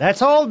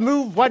 "Let's all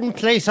move one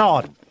place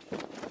on."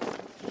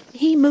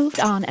 He moved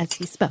on as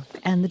he spoke,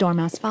 and the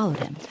Dormouse followed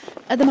him.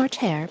 The March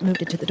Hare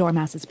moved into the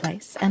Dormouse's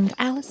place, and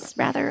Alice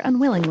rather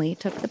unwillingly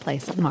took the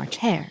place of the March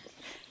Hare.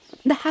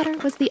 The Hatter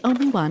was the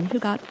only one who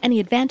got any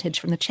advantage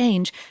from the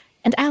change,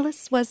 and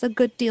Alice was a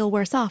good deal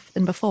worse off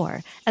than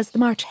before, as the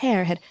March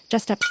Hare had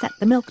just upset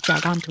the milk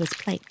jug onto his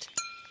plate.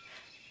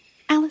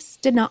 Alice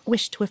did not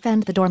wish to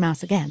offend the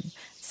Dormouse again,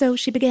 so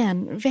she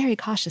began very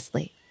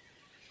cautiously.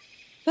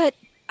 But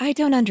I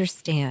don't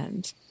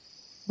understand.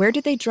 Where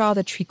did they draw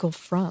the treacle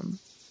from?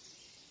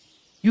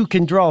 "You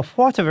can draw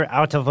water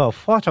out of a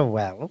water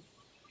well,"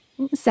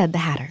 said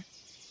the Hatter.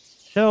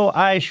 "So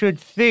I should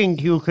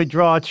think you could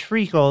draw a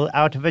treacle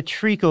out of a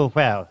treacle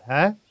well,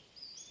 huh?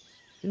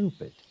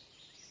 Stupid."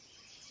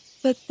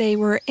 But they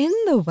were in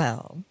the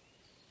well,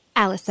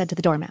 Alice said to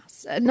the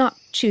Dormouse, not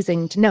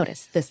choosing to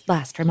notice this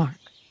last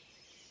remark.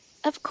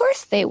 "Of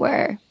course they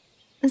were,"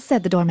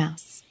 said the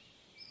Dormouse.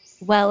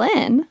 "Well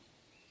in?"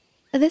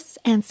 This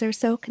answer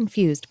so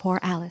confused poor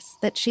Alice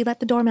that she let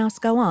the Dormouse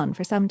go on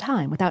for some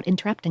time without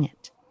interrupting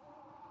it.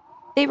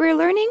 "They were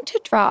learning to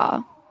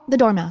draw," the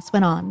Dormouse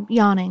went on,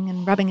 yawning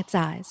and rubbing its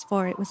eyes,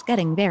 for it was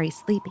getting very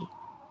sleepy.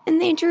 "And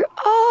they drew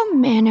all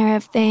manner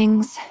of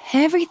things,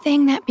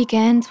 everything that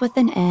begins with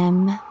an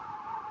M."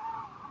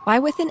 Why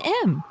with an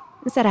M?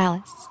 said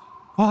Alice.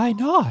 Why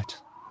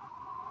not?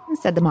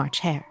 said the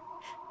March Hare.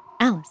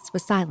 Alice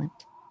was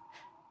silent.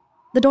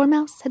 The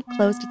Dormouse had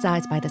closed its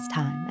eyes by this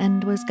time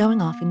and was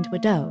going off into a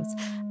doze,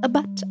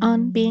 but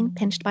on being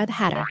pinched by the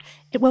Hatter,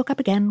 it woke up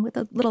again with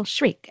a little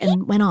shriek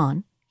and went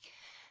on.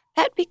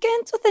 "That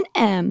begins with an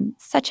M,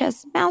 such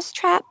as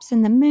mousetraps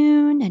and the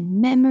moon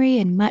and memory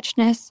and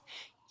muchness.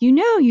 You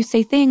know you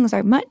say things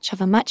are much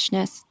of a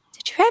muchness.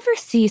 Did you ever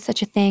see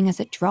such a thing as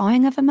a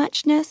drawing of a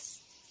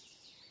muchness?"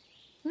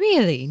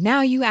 Really,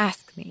 now you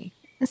ask me,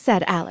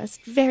 said Alice,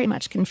 very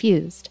much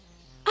confused.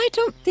 I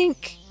don't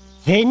think...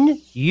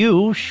 "Then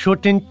you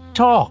shouldn't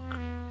talk,"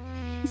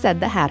 said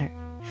the Hatter.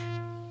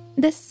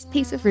 This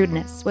piece of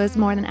rudeness was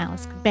more than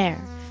Alice could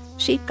bear.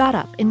 She got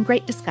up in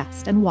great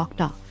disgust and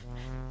walked off.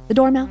 The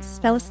Dormouse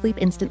fell asleep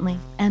instantly,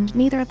 and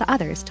neither of the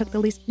others took the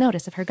least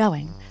notice of her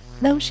going,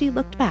 though she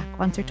looked back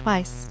once or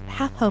twice,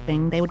 half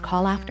hoping they would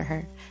call after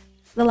her.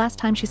 The last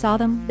time she saw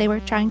them, they were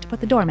trying to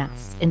put the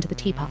Dormouse into the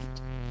teapot.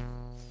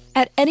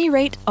 At any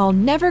rate, I'll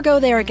never go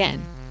there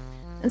again,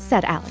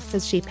 said Alice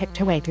as she picked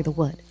her way through the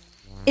wood.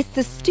 It's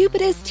the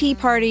stupidest tea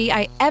party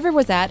I ever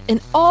was at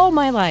in all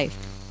my life.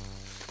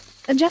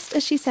 Just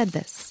as she said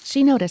this,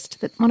 she noticed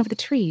that one of the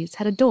trees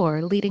had a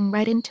door leading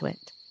right into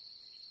it.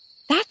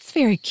 That's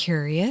very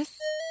curious,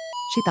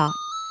 she thought.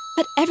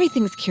 But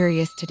everything's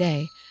curious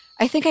today.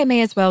 I think I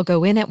may as well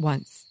go in at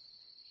once.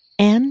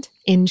 And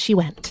in she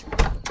went.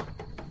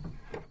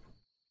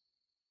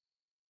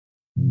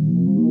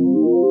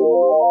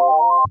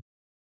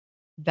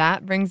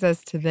 That brings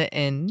us to the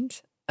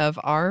end of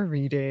our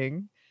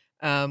reading.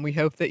 We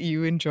hope that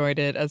you enjoyed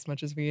it as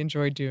much as we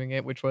enjoyed doing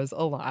it, which was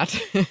a lot.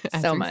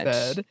 As so we much.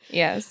 Said.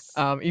 Yes.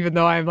 Even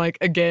though I'm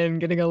again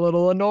getting a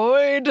little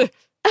annoyed.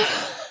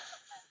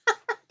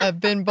 I've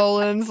been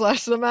Bolin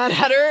 / the Mad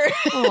Hatter.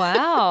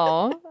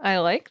 Wow. I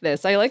like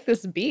this. I like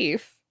this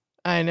beef.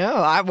 I know.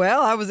 I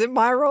was in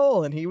my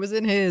role and he was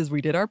in his.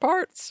 We did our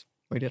parts.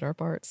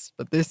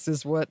 But this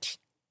is what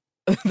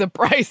the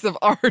price of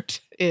art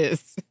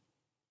is.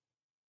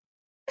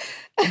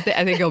 I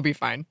think he'll be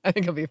fine.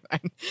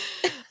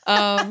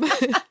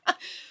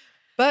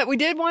 But we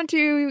did want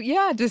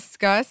to,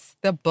 discuss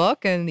the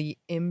book and the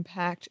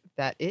impact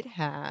that it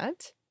had.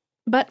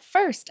 But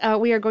first,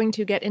 we are going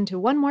to get into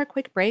one more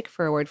quick break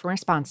for a word from our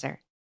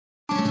sponsor.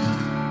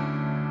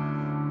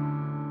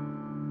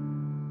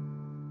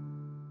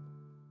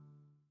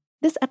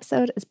 This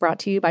episode is brought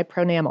to you by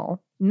Pronamel.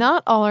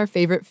 Not all our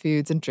favorite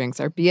foods and drinks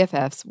are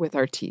BFFs with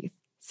our teeth.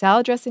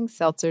 Salad dressings,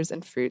 seltzers,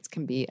 and fruits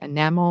can be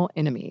enamel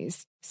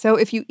enemies. So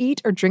if you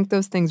eat or drink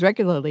those things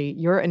regularly,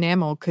 your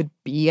enamel could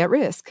be at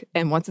risk.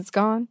 And once it's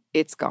gone,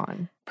 it's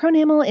gone.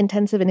 Pronamel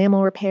Intensive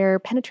Enamel Repair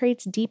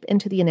penetrates deep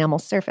into the enamel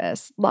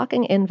surface,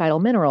 locking in vital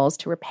minerals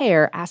to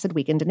repair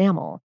acid-weakened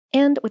enamel.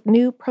 And with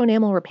new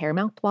Pronamel Repair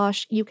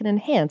mouthwash, you can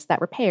enhance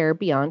that repair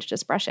beyond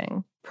just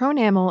brushing.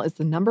 Pronamel is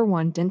the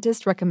 #1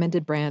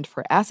 dentist-recommended brand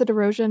for acid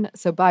erosion,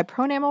 so buy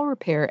Pronamel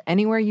Repair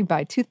anywhere you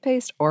buy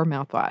toothpaste or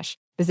mouthwash.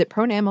 Visit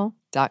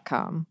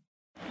pronamel.com.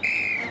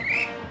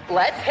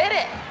 Let's hit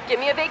it. Give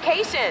me a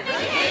vacation.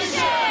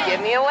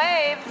 Give me a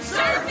wave.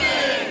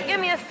 Surfing.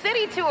 Give me a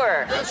city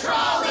tour. The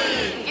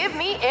trolley. Give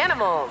me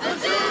animals. The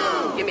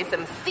zoo. Give me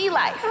some sea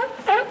life.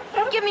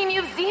 Give me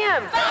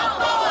museums.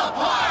 Balboa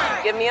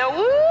Park. Give me a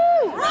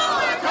woo.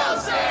 Roller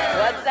coaster.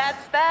 What's that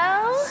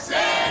spell?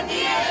 San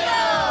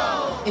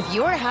Diego. If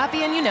you're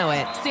happy and you know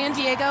it, San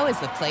Diego is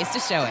the place to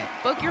show it.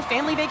 Book your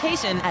family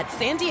vacation at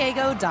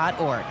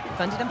sandiego.org.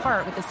 Funded in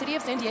part with the City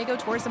of San Diego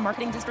Tourism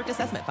Marketing District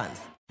Assessment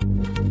Funds.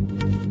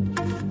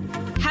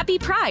 Happy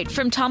Pride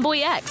from Tomboy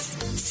X,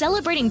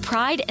 celebrating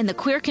pride and the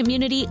queer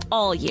community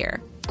all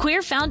year.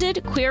 Queer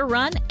founded, queer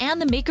run,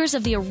 and the makers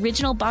of the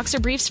original boxer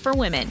briefs for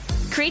women,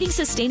 creating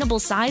sustainable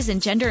size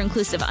and gender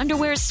inclusive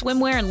underwear,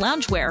 swimwear, and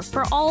loungewear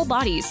for all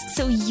bodies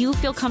so you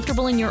feel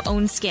comfortable in your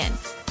own skin.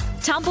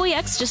 Tomboy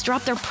X just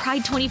dropped their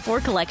Pride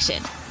 24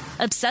 collection,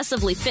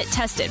 obsessively fit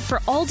tested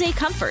for all day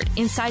comfort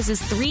in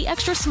sizes 3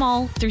 extra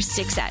small through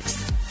 6X.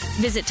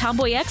 Visit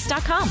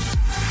tomboyx.com.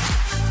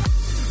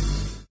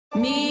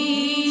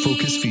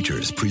 Focus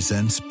Features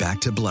presents Back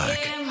to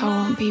Black. I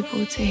want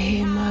people to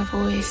hear my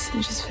voice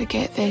and just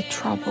forget their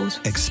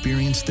troubles.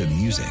 Experience the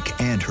music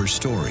and her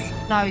story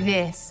Know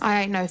this.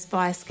 I ain't no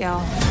Spice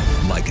Girl.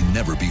 like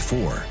never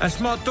before. That's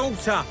my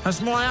daughter.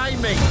 That's my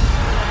Amy.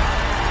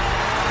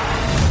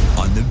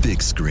 On the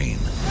big screen.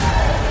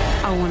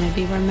 I want to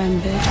be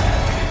remembered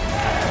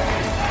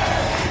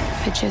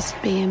for just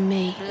being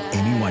me.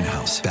 Amy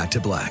Winehouse, Back to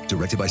Black,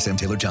 directed by Sam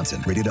Taylor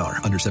Johnson. Rated R,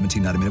 under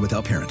 17, not a minute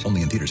without parent.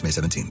 Only in theaters May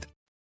 17th.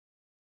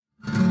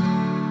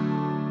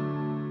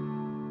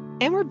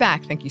 And we're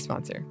back. Thank you,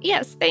 sponsor.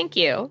 Yes, thank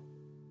you.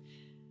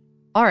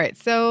 All right,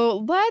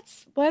 so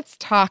let's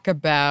talk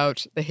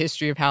about the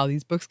history of how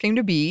these books came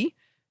to be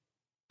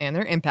and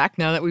their impact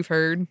now that we've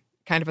heard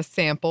kind of a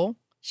sample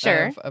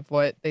of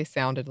what they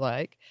sounded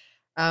like.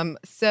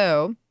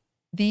 So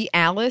the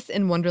Alice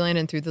in Wonderland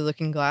and Through the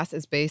Looking Glass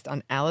is based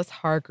on Alice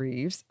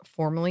Hargreaves,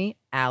 formerly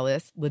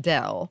Alice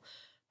Liddell.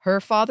 Her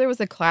father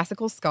was a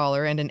classical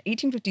scholar, and in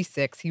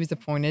 1856, he was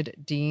appointed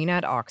dean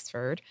at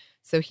Oxford,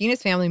 so he and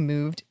his family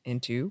moved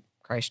into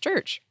Christ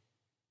Church.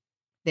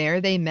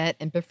 There they met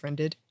and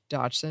befriended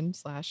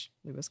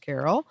Dodgson/Lewis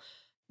Carroll.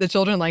 The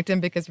children liked him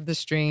because of the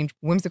strange,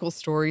 whimsical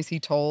stories he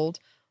told.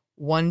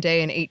 One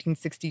day in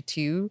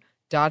 1862,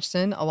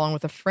 Dodgson, along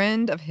with a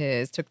friend of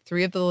his, took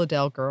 3 of the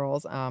Liddell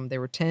girls, there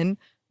were 10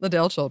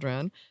 Liddell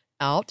children,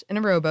 out in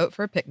a rowboat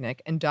for a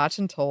picnic, and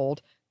Dodgson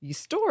told these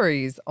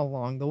stories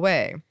along the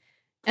way.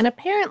 And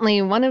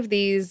apparently one of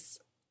these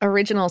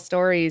original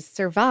stories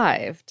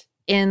survived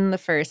in the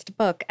first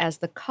book as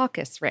the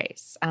Caucasus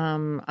race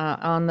on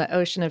the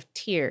Ocean of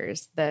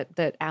Tears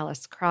that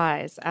Alice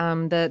cries.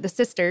 The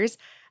sisters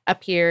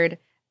appeared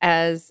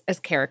as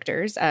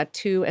characters,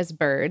 2 as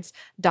birds.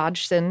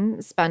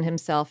 Dodgson spun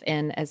himself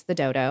in as the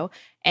dodo,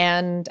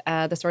 and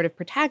the sort of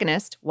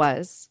protagonist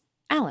was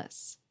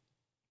Alice.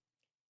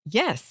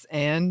 Yes,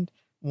 and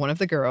one of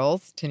the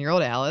girls,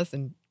 10-year-old Alice,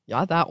 and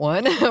yeah, that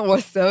one,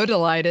 was so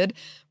delighted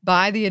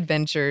by the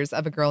adventures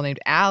of a girl named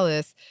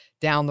Alice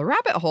down the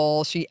rabbit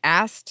hole, she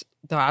asked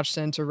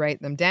Dodgson to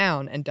write them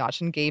down, and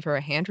Dodgson gave her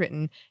a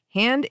handwritten,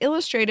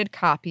 hand-illustrated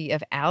copy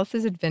of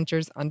Alice's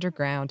Adventures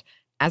Underground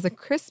as a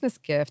Christmas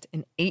gift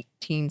in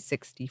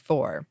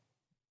 1864.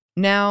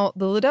 Now,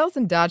 the Liddells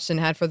and Dodgson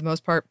had, for the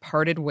most part,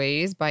 parted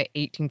ways by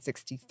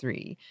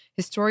 1863.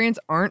 Historians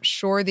aren't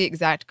sure the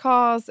exact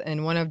cause,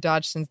 and one of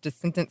Dodgson's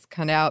descendants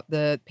cut out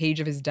the page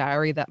of his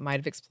diary that might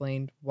have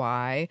explained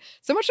why.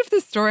 So much of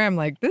this story, I'm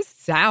like, this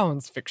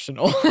sounds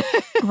fictional.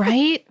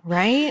 Right?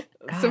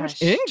 So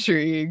much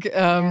intrigue.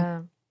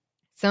 Yeah.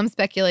 Some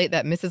speculate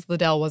that Mrs.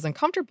 Liddell was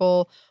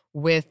uncomfortable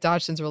with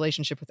Dodgson's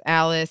relationship with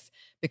Alice.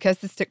 Because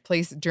this took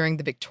place during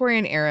the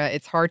Victorian era,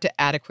 it's hard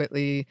to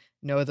adequately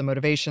know the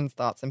motivations,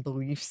 thoughts, and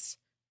beliefs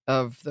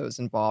of those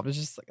involved. It's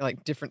just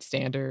like different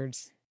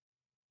standards.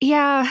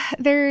 Yeah,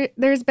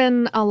 there's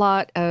been a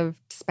lot of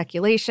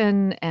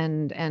speculation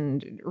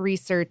and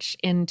research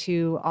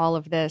into all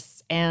of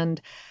this.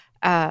 And,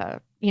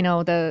 the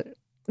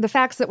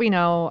facts that we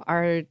know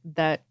are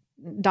that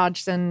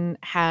Dodgson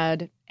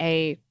had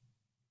a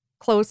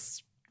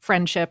close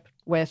friendship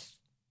with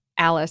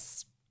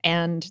Alice,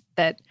 and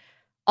that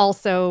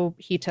also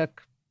he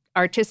took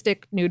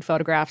artistic nude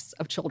photographs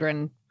of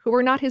children who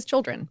were not his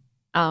children.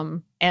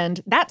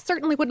 And that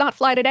certainly would not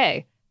fly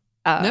today.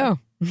 No.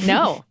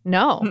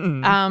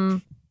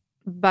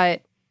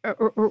 But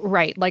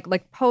right,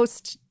 like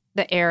post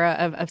the era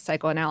of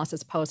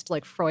psychoanalysis, post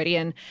like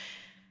Freudian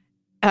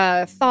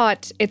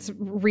thought, it's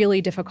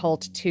really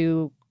difficult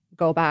to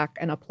go back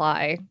and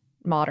apply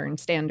modern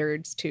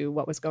standards to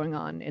what was going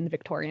on in the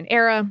Victorian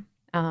era.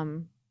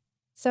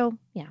 So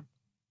yeah.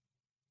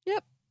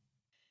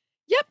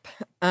 Yep.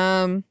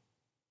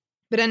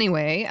 But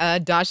anyway,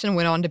 Dodgson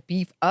went on to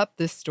beef up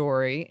this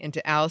story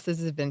into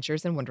Alice's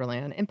Adventures in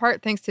Wonderland, in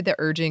part thanks to the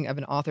urging of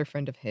an author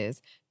friend of his,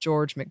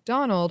 George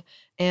MacDonald.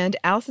 And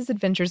Alice's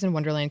Adventures in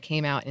Wonderland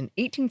came out in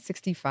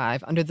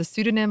 1865 under the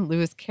pseudonym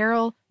Lewis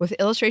Carroll with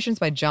illustrations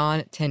by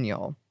John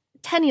Tenniel.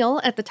 Tenniel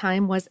at the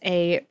time was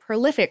a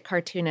prolific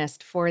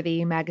cartoonist for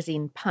the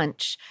magazine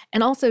Punch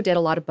and also did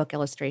a lot of book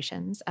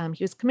illustrations.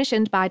 He was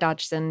commissioned by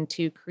Dodgson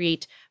to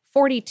create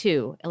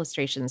 42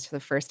 illustrations for the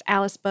first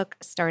Alice book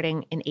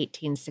starting in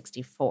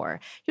 1864.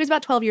 He was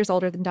about 12 years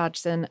older than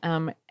Dodgson,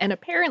 and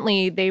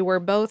apparently they were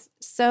both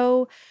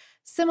so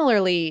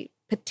similarly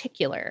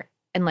particular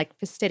and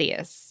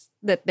fastidious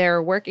that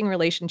their working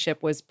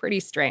relationship was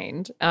pretty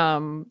strained.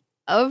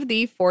 Of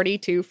the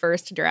 42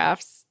 first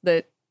drafts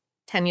that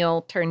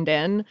Tenniel turned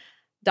in,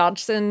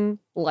 Dodgson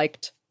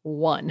liked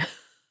one.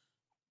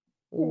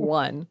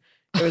 One.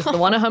 It was the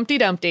one of Humpty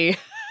Dumpty.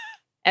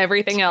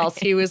 Everything else,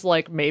 he was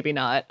like, maybe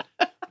not.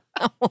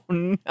 Oh,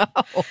 no.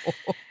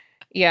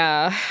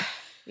 Yeah.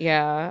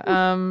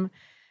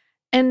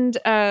 And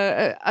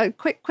a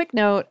quick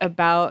note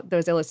about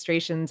those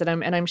illustrations, and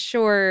I'm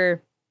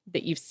sure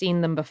that you've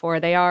seen them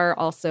before. They are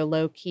also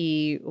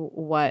low-key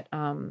what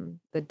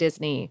the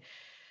Disney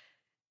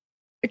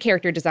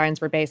character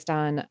designs were based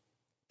on.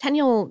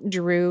 Tenniel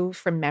drew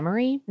from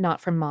memory, not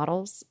from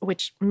models,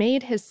 which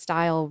made his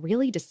style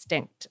really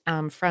distinct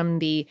from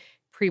the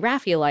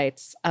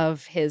pre-Raphaelites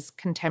of his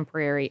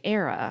contemporary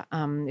era,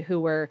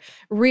 who were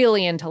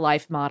really into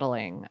life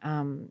modeling,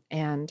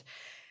 and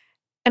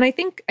I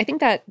think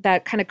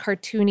that kind of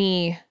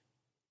cartoony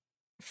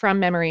from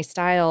memory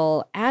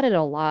style added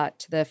a lot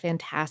to the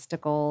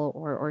fantastical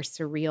or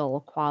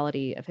surreal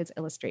quality of his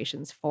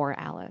illustrations for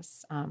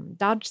Alice.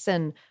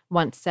 Dodgson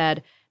once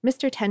said,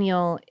 "Mr.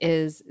 Tenniel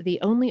is the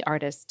only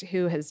artist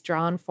who has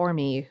drawn for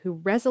me who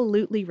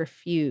resolutely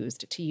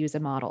refused to use a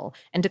model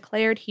and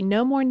declared he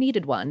no more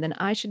needed one than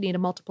I should need a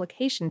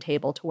multiplication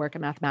table to work a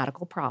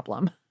mathematical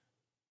problem."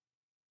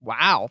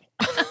 Wow.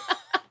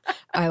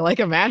 I like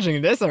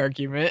imagining this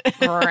argument.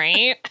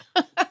 Right?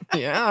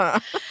 Yeah.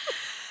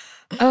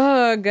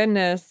 Oh,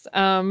 goodness.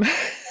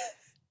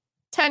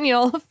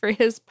 Tenniel, for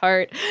his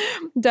part,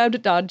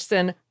 dubbed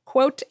Dodgson,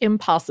 quote,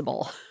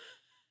 impossible.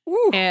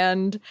 Ooh.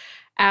 And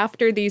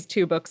after these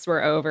two books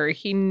were over,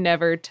 he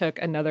never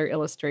took another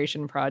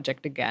illustration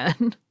project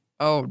again.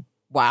 Oh,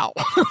 wow.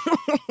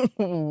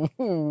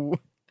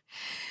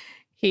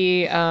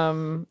 He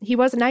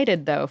was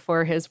knighted, though,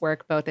 for his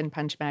work both in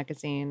Punch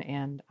magazine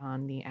and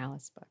on the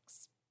Alice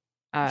books.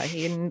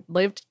 He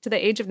lived to the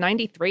age of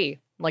 93,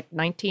 like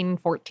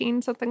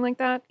 1914, something like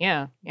that.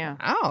 Yeah.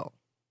 Wow.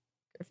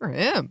 Good for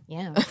him.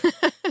 Yeah.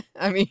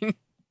 I mean,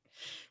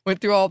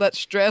 went through all that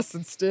stress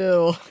and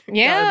still got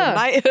a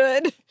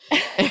knighthood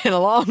and a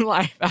long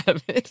life out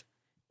of it.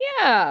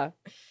 Yeah.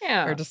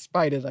 Or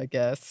despite it, I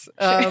guess.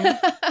 Sure.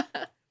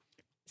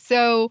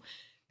 So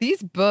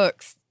these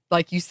books,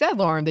 like you said,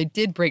 Lauren, they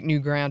did break new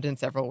ground in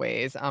several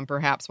ways.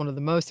 Perhaps one of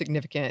the most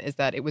significant is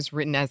that it was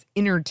written as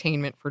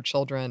entertainment for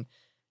children,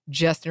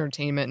 just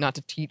entertainment, not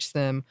to teach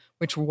them,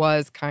 which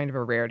was kind of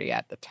a rarity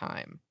at the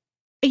time.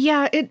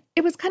 Yeah, it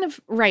was kind of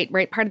right.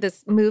 Part of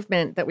this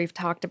movement that we've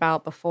talked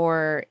about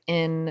before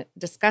in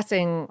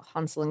discussing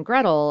Hansel and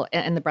Gretel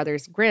and the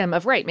Brothers Grimm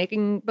of,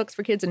 making books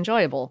for kids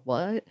enjoyable.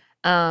 What?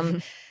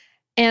 And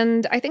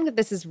I think that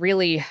this is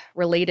really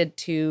related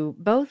to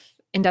both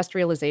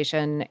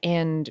industrialization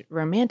and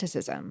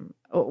romanticism,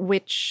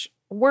 which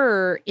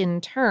were,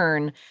 in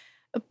turn,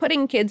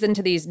 putting kids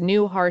into these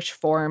new harsh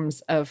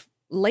forms of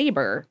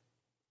labor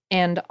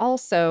and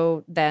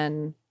also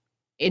then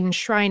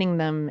enshrining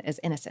them as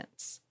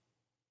innocents.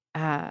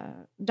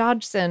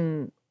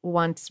 Dodgson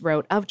once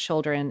wrote of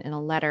children in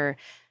a letter,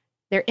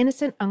 "Their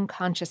innocent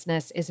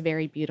unconsciousness is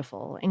very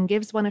beautiful and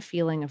gives one a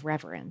feeling of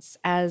reverence,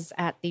 as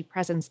at the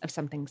presence of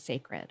something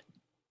sacred."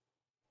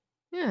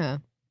 Yeah.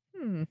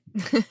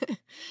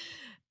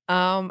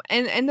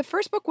 And the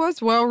first book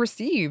was well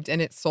received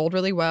and it sold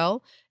really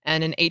well.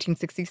 And in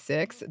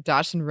 1866,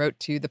 Dodgson wrote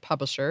to the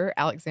publisher,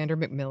 Alexander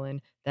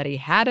Macmillan, that he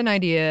had an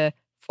idea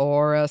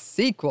for a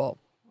sequel.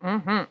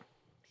 Mm-hmm.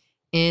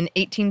 In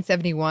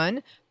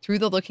 1871, Through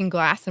the Looking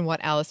Glass and What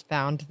Alice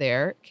Found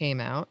There came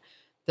out.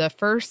 The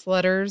first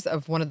letters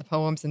of one of the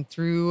poems in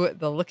Through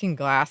the Looking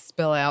Glass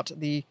spell out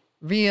the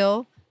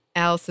real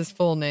Alice's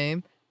full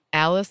name,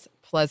 Alice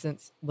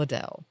Pleasance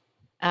Liddell.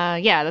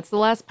 That's the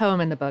last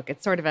poem in the book.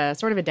 It's sort of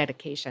a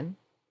dedication.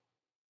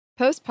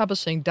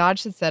 Post-publishing,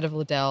 Dodgson said of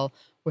Liddell,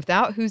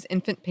 "Without whose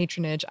infant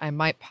patronage I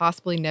might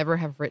possibly never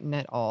have written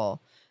at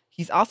all."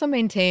 He's also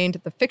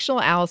maintained the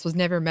fictional Alice was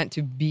never meant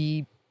to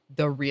be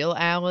the real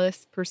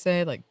Alice, per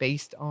se, like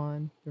based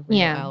on the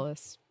real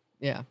Alice.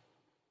 Yeah.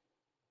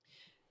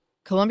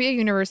 Columbia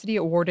University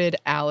awarded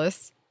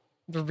Alice,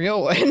 the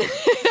real one,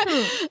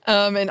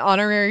 an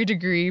honorary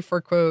degree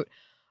for, quote,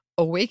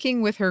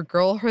 "awaking with her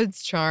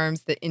girlhood's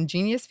charms the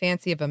ingenious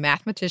fancy of a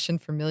mathematician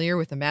familiar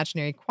with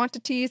imaginary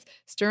quantities,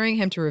 stirring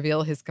him to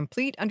reveal his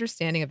complete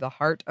understanding of the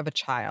heart of a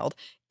child."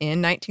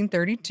 In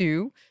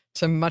 1932,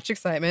 to much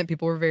excitement,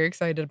 people were very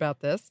excited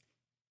about this.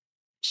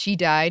 She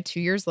died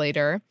 2 years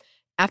later.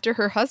 After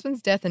her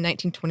husband's death in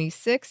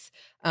 1926,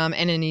 and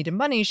in need of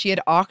money, she had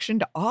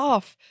auctioned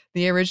off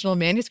the original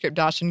manuscript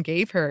Dodgson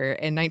gave her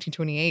in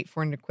 1928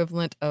 for an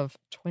equivalent of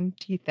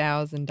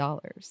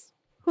 $20,000.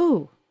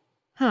 Ooh.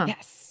 Huh.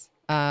 Yes.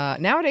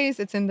 Nowadays,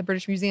 it's in the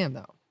British Museum,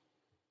 though.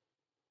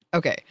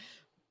 Okay.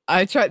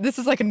 This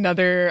is like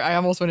another, I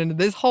almost went into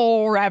this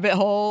whole rabbit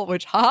hole,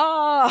 which,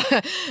 that's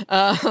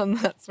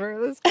where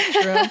this comes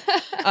from.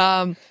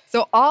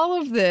 So all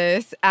of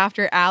this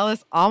after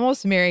Alice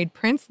almost married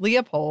Prince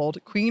Leopold,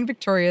 Queen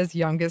Victoria's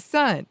youngest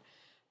son.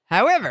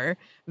 However,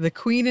 the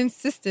Queen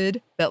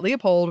insisted that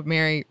Leopold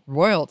marry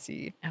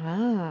royalty.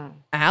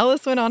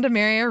 Alice went on to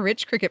marry a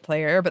rich cricket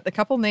player, but the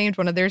couple named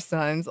one of their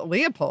sons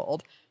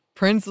Leopold.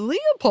 Prince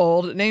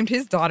Leopold named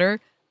his daughter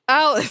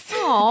Alice.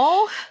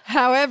 Aww.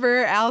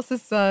 However,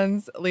 Alice's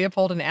sons,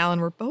 Leopold and Alan,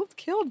 were both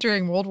killed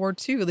during World War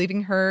II,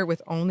 leaving her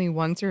with only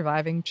one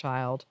surviving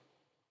child,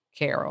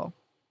 Carol.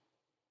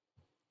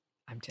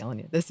 I'm telling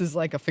you, this is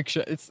like a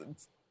fiction. It's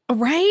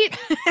right?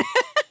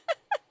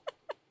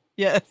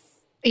 Yes.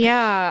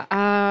 Yeah.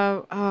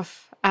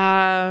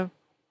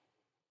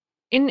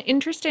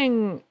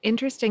 Interesting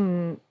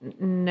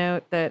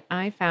note that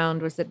I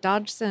found was that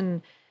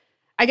Dodgson,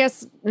 I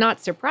guess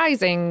not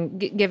surprising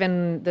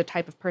given the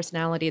type of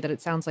personality that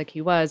it sounds like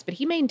he was, but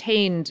he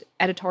maintained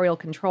editorial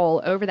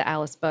control over the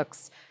Alice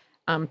books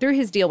through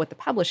his deal with the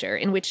publisher,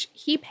 in which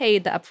he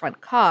paid the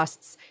upfront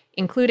costs,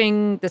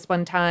 including this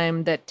one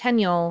time that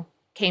Tenniel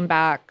came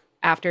back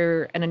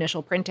after an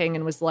initial printing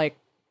and was like,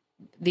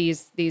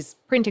 these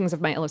printings of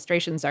my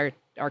illustrations are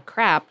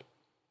crap.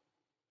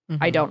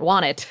 I don't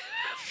want it.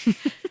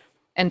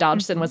 And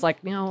Dodgson was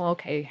like, no,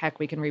 okay, heck,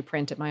 we can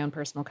reprint at my own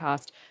personal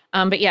cost.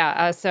 But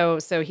yeah, so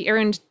he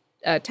earned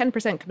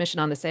 10% commission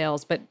on the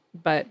sales,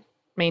 but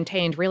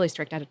maintained really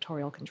strict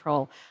editorial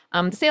control.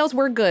 The sales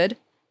were good.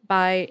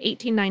 By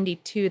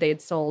 1892, they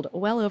had sold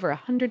well over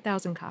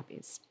 100,000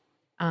 copies.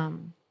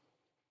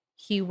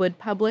 He would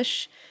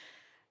publish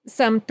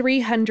some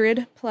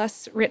 300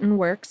 plus written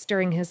works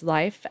during his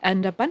life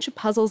and a bunch of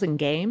puzzles and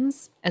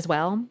games as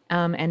well,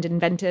 and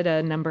invented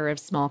a number of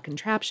small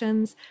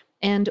contraptions,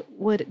 and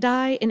would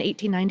die in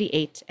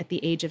 1898 at the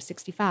age of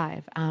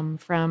 65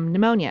 from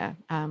pneumonia,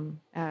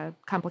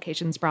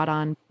 complications brought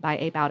on by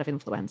a bout of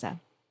influenza.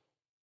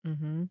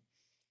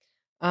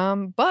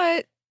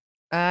 But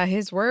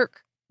his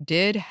work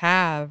did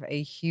have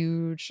a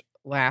huge,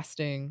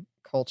 lasting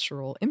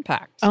cultural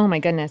impact. Oh my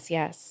goodness,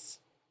 yes.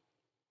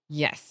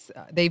 Yes.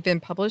 They've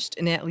been published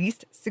in at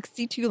least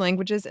 62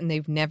 languages, and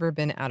they've never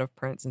been out of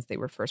print since they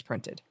were first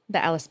printed.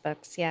 The Alice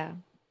books, yeah.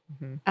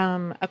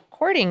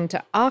 According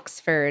to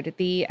Oxford,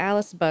 the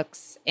Alice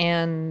books,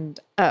 and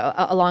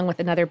along with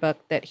another book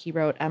that he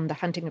wrote, The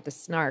Hunting of the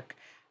Snark,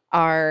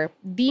 are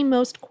the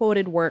most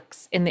quoted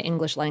works in the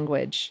English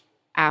language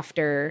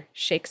after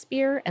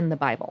Shakespeare and the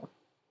Bible.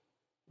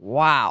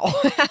 Wow.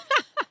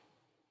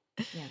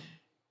 Yeah.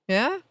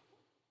 Yeah?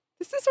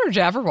 This is where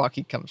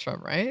Jabberwocky comes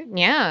from, right?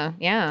 Yeah,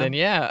 yeah. Then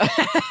yeah.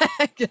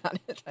 Got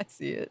it. I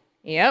see it.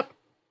 Yep.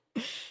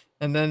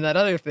 And then that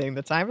other thing,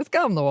 the time has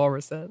come, the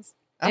walrus says.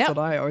 That's what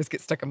I always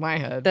get stuck in my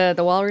head.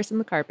 The walrus and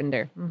the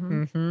carpenter.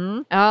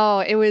 Oh,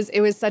 it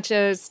was such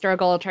a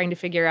struggle trying to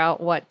figure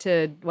out what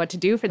to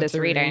do for this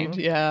reading.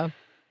 Yeah.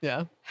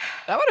 Yeah.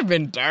 That would have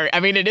been dark. I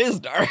mean, it is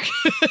dark.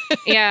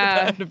 Yeah.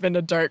 That would have been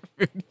a dark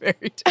food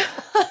fairy tale.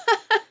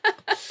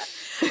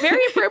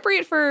 Very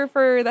appropriate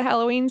for the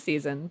Halloween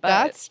season. But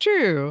that's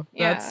true.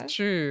 Yeah. That's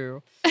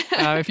true.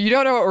 If you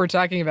don't know what we're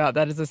talking about,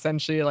 that is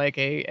essentially like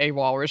a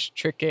walrus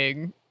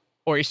tricking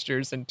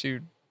oysters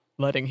into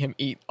letting him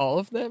eat all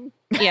of them.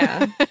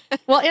 Yeah.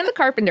 Well, and the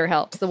carpenter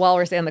helps. The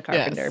walrus and the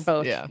carpenter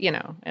both. Yeah. You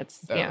know,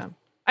 it's So, yeah.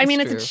 I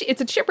mean,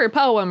 it's a chipper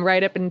poem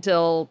right up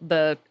until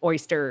the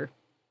oyster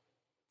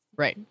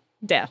right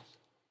death.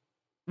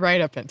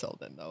 Right up until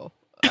then, though.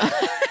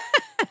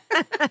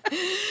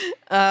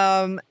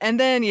 And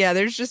then, yeah,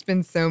 there's just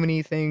been so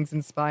many things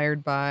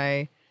inspired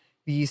by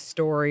these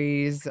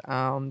stories.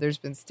 There's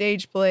been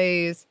stage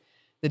plays.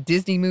 The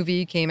Disney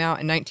movie came out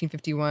in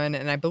 1951,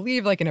 and I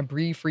believe, like, in a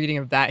brief reading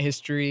of that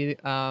history,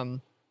 I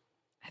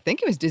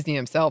think it was Disney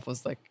himself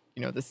was like,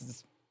 you know, this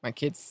is my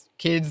kids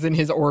in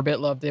his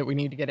orbit loved it. We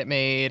need to get it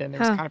made. And there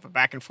was kind of a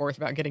back and forth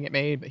about getting it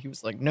made, but he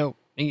was like, no,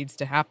 it needs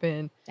to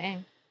happen.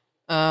 Dang.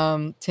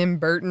 Tim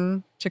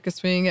Burton took a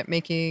swing at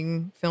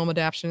making film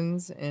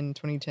adaptations in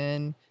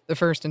 2010, the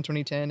first in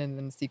 2010, and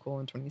then the sequel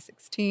in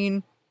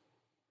 2016.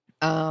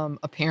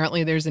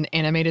 Apparently there's an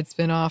animated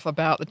spinoff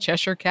about the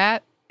Cheshire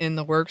Cat in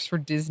the works for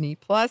Disney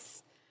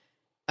Plus.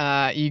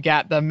 You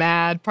got the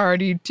Mad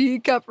Party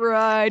teacup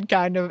ride,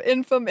 kind of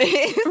infamous.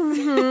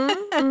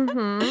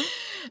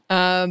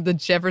 The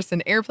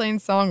Jefferson Airplane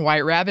song,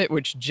 White Rabbit,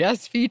 which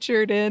just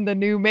featured in the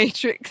new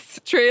Matrix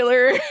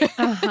trailer.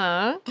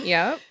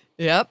 Yep.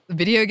 Yep.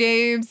 Video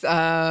games.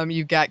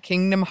 You've got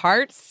Kingdom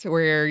Hearts,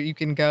 where you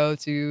can go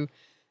to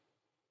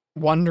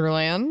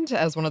Wonderland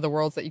as one of the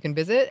worlds that you can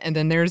visit. And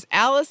then there's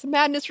Alice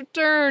Madness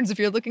Returns if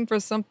you're looking for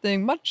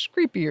something much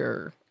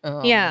creepier.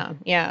 Yeah.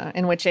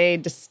 In which a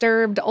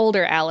disturbed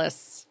older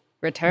Alice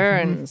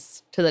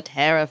returns to the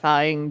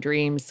terrifying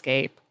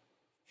dreamscape.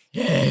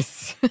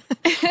 Yes.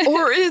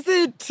 Or is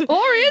it?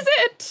 Or is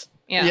it?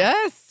 Yeah.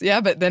 Yes.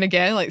 Yeah. But then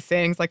again, like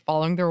sayings like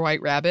following the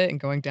white rabbit and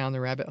going down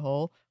the rabbit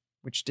hole,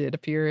 which did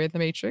appear in The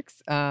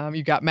Matrix.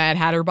 You got Mad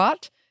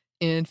Hatterbot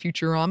in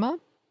Futurama.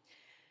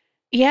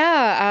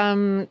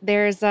 Yeah,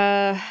 there's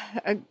a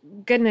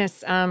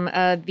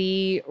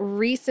the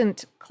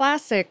recent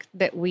classic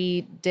that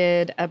we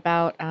did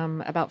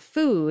about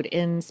food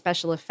in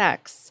special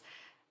effects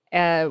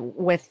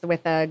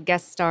with a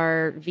guest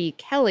star V.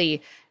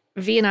 Kelly.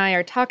 V and I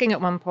are talking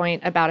at one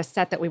point about a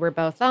set that we were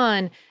both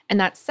on, and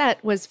that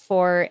set was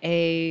for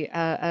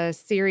a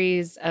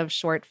series of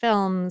short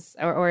films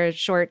or a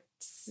short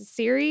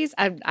series.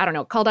 I don't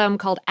know,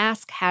 called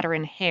Ask Hatter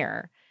and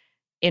Hare,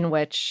 in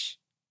which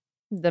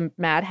the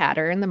Mad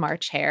Hatter and the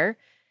March Hare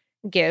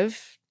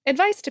give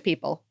advice to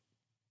people.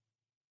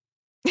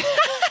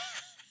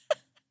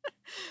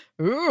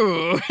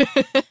 Ooh.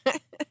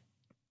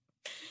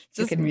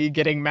 Just me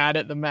getting mad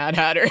at the Mad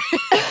Hatter.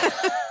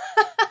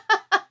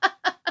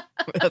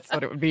 That's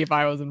what it would be if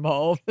I was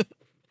involved.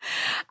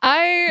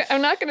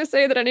 I'm not going to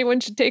say that anyone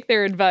should take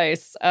their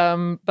advice,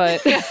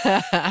 but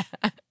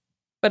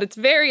but it's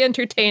very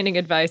entertaining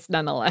advice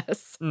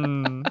nonetheless.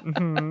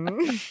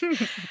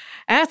 Mm-hmm.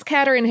 Ask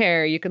Hatter and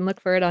Hare. You can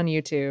look for it on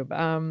YouTube.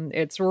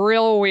 It's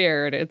real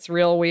weird. It's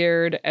real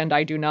weird, and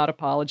I do not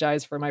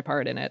apologize for my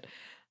part in it.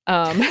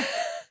 And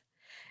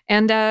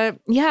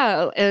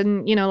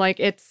you know, like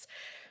it's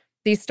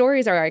these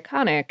stories are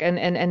iconic,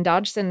 and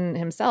Dodgson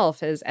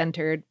himself has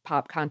entered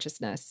pop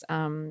consciousness,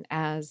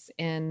 as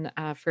in,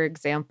 for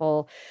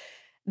example,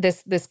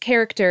 this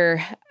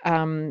character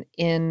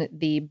in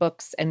the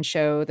books and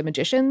show The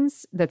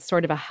Magicians that's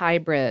sort of a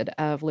hybrid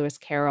of Lewis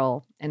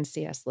Carroll and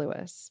C.S.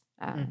 Lewis.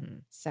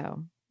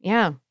 So,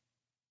 yeah.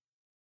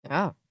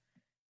 Yeah.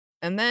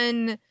 And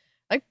then,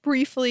 like,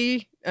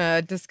 briefly,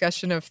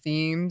 discussion of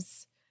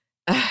themes.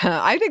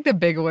 I think the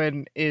big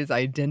one is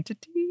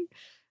identity.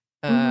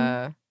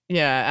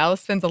 Yeah,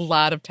 Alice spends a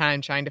lot of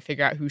time trying to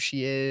figure out who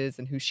she is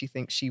and who she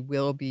thinks she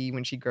will be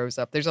when she grows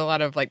up. There's a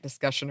lot of, like,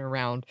 discussion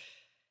around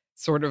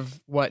sort of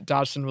what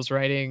Dodgson was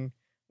writing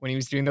when he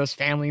was doing those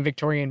family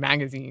Victorian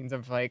magazines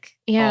of, like,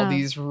 all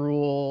these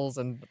rules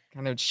and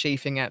kind of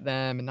chafing at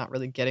them and not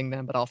really getting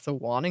them, but also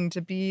wanting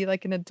to be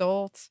like an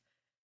adult.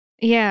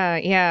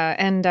 Yeah,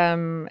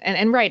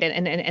 and right,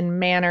 and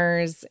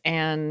manners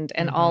and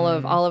all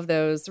of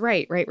those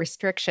right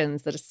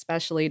restrictions that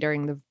especially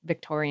during the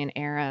Victorian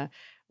era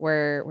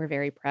were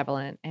very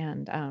prevalent,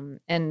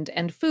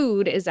 and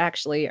food is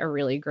actually a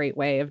really great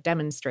way of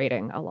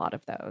demonstrating a lot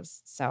of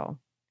those. So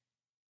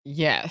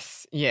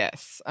yes.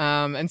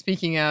 And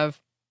speaking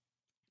of,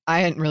 I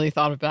hadn't really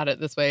thought about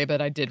it this way,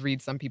 but I did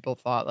read some people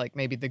thought like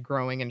maybe the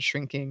growing and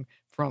shrinking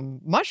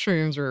from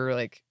mushrooms or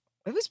like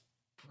it was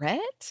bread.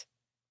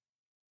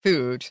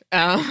 Food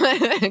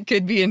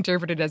could be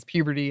interpreted as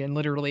puberty and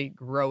literally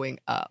growing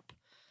up.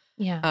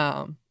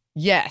 Yeah.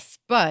 Yes,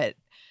 but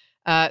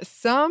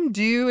some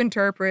do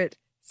interpret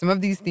some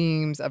of these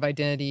themes of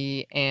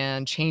identity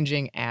and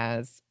changing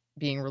as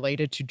being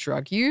related to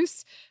drug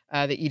use,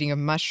 the eating of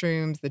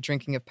mushrooms, the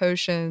drinking of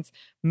potions.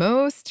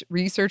 Most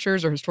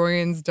researchers or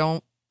historians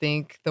don't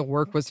think the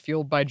work was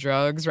fueled by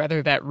drugs,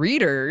 rather that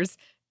readers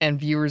and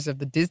viewers of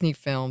the Disney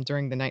film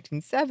during the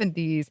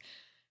 1970s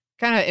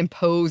kind of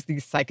impose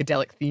these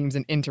psychedelic themes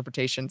and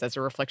interpretations as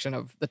a reflection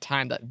of the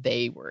time that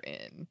they were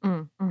in.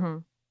 Mm-hmm.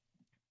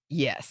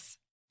 Yes.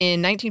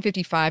 In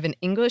 1955, an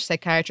English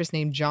psychiatrist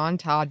named John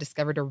Todd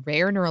discovered a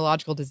rare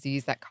neurological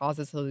disease that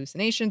causes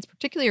hallucinations,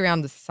 particularly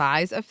around the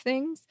size of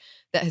things,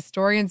 that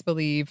historians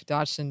believe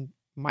Dodgson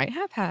might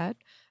have had,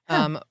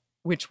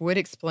 which would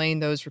explain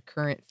those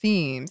recurrent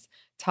themes.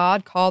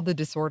 Todd called the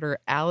disorder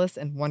Alice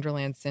in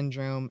Wonderland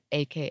syndrome,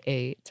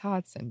 aka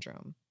Todd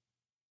syndrome.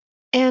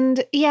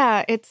 And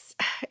yeah, it's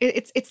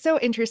so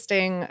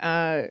interesting.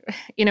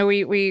 You know,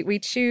 we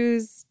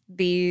choose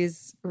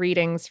these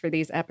readings for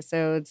these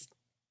episodes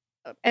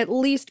at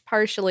least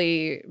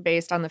partially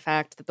based on the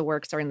fact that the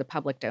works are in the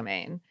public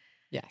domain.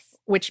 Yes,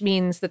 which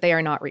means that they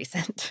are not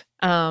recent.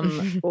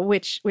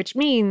 Which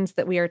means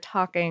that we are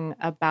talking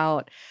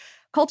about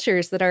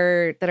cultures that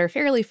are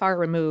fairly far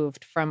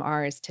removed from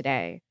ours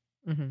today.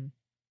 Mm-hmm.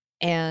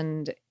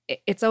 And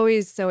it's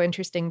always so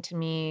interesting to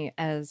me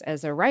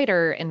as a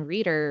writer and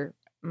reader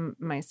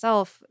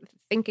myself,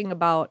 thinking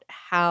about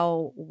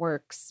how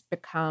works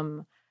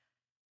become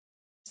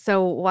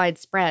so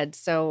widespread,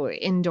 so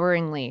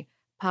enduringly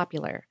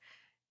popular.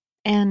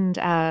 And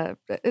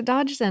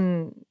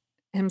Dodgson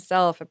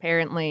himself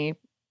apparently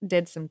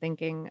did some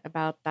thinking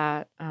about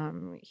that.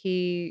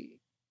 He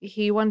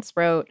once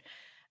wrote,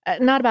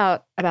 not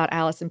about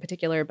Alice in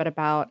particular, but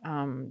about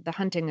The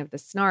Hunting of the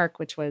Snark,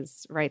 which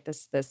was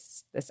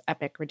this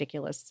epic,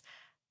 ridiculous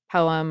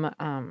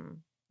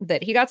poem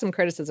that he got some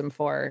criticism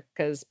for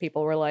because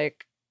people were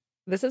like,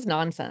 "This is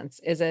nonsense.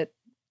 Is it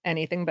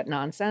anything but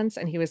nonsense?"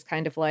 And he was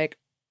kind of like,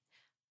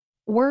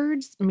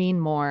 "Words mean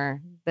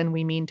more than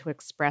we mean to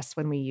express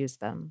when we use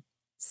them.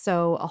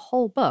 So a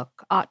whole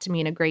book ought to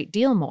mean a great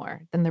deal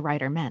more than the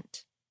writer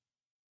meant."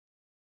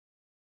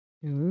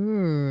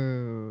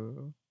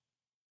 Ooh.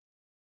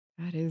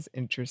 That is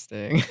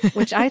interesting.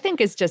 Which I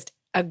think is just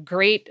a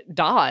great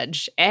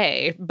dodge,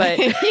 A, but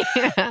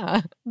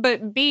yeah.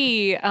 but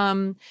B,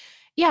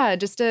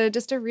 just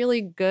a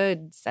really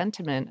good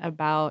sentiment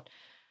about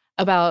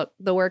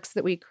the works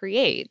that we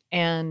create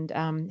and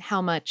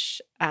how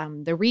much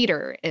the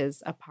reader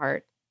is a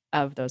part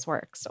of those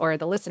works, or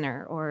the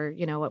listener, or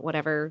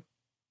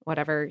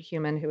whatever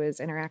human who is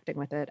interacting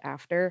with it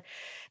after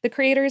the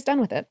creator is done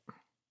with it.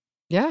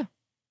 Yeah.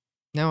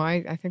 No,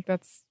 I think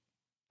that's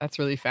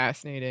really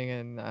fascinating,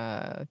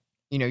 and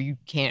you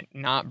can't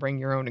not bring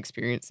your own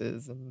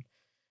experiences and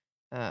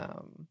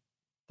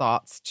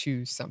thoughts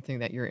to something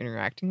that you're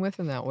interacting with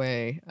in that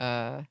way.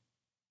 And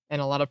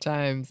a lot of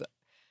times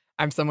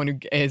I'm someone who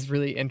is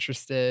really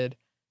interested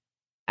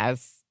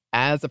as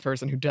a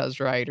person who does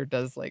write or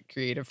does like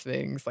creative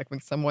things. Like when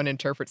someone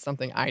interprets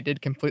something I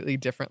did completely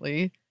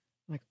differently,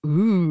 I'm like,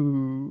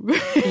 ooh.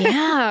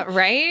 Yeah,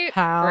 right?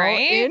 How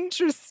right?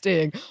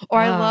 interesting. Or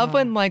I love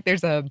when like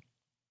there's a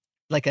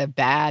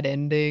bad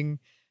ending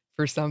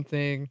for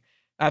something.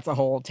 That's a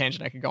whole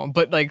tangent I could go on.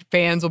 But like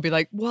fans will be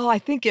like, well, I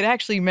think it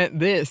actually meant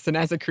this. And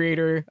as a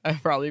creator,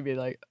 I'd probably be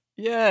like,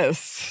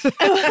 yes.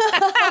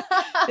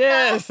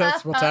 Yes,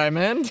 that's what I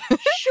meant.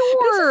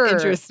 Sure. This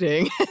is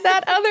interesting.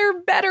 That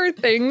other better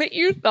thing that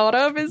you thought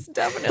of is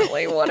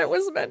definitely what it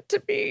was meant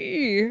to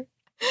be.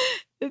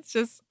 It's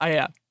just,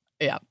 yeah,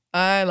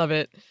 I love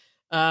it.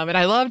 And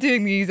I love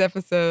doing these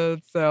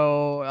episodes,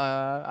 so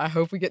I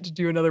hope we get to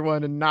do another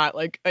one and not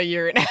like a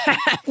year and a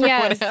half or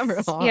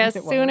whatever long yes,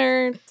 it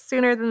was.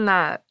 sooner than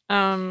that,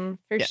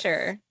 for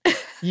sure.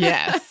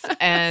 Yes,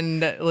 and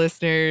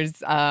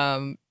listeners,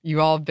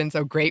 you all have been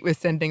so great with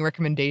sending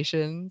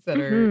recommendations that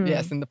are,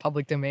 in the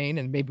public domain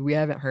and maybe we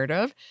haven't heard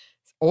of,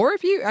 or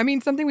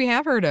something we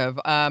have heard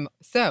of.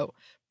 So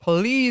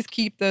please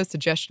keep those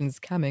suggestions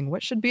coming.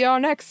 What should be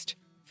our next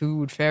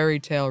food fairy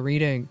tale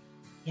reading?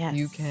 Yes.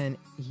 You can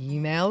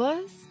email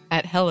us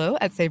at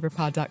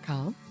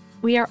hello@savorpod.com.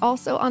 We are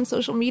also on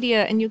social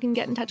media, and you can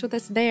get in touch with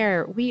us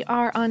there. We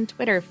are on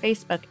Twitter,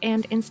 Facebook,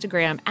 and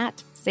Instagram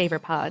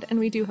 @SavorPod, and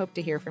we do hope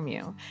to hear from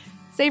you.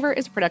 Savor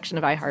is a production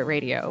of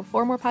iHeartRadio.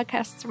 For more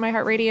podcasts from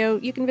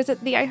iHeartRadio, you can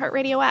visit the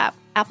iHeartRadio app,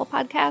 Apple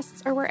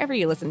Podcasts, or wherever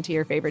you listen to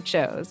your favorite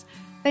shows.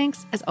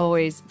 Thanks, as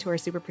always, to our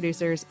super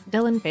producers,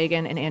 Dylan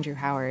Fagan and Andrew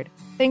Howard.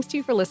 Thanks to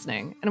you for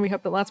listening, and we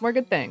hope that lots more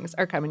good things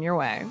are coming your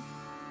way.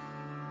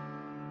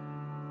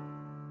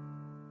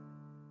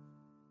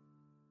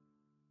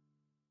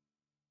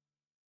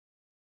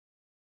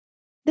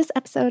 This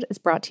episode is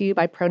brought to you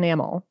by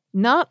Pronamel.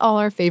 Not all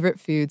our favorite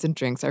foods and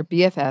drinks are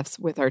BFFs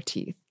with our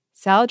teeth.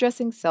 Salad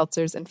dressings,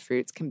 seltzers, and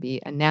fruits can be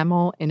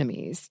enamel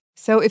enemies.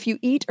 So if you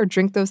eat or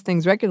drink those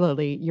things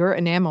regularly, your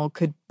enamel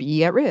could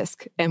be at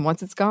risk. And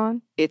once it's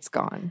gone, it's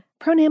gone.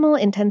 Pronamel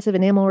Intensive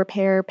Enamel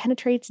Repair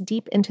penetrates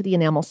deep into the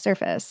enamel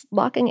surface,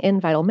 locking in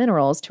vital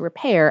minerals to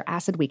repair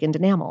acid-weakened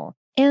enamel.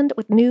 And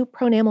with new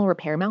Pronamel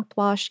Repair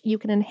mouthwash, you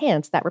can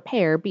enhance that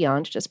repair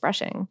beyond just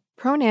brushing.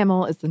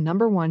 Pronamel is the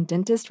 #1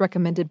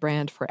 dentist-recommended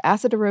brand for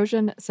acid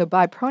erosion, so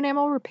buy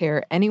Pronamel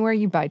Repair anywhere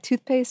you buy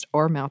toothpaste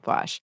or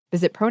mouthwash.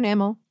 Visit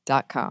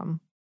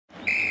pronamel.com.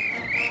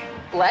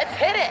 Let's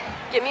hit it.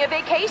 Give me a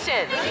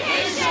vacation.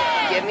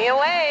 Give me a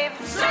wave.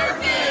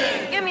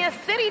 Surfing. Give me a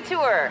city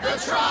tour.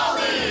 The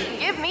trolley.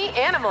 Give me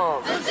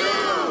animals. The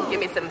zoo. Give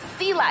me some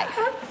sea life.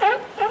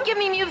 Give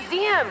me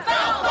museums.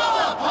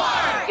 Balboa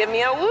Park. Give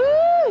me a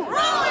woo.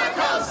 Roller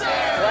coaster.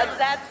 What's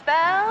that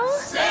spell?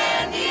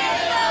 San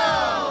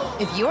Diego.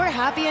 If you're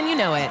happy and you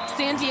know it,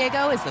 San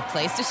Diego is the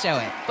place to show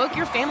it. Book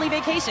your family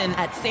vacation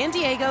at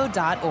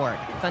sandiego.org.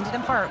 Funded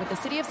in part with the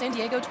City of San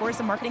Diego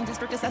Tourism Marketing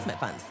District Assessment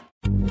Funds.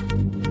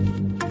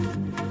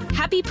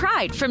 Happy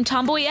Pride from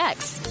Tomboy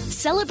X,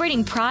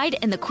 celebrating pride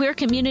and the queer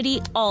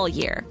community all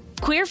year.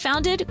 Queer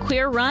founded,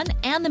 queer run,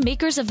 and the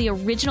makers of the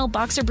original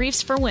boxer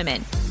briefs for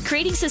women,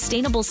 creating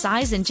sustainable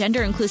size and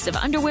gender inclusive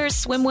underwear,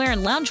 swimwear,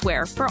 and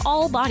loungewear for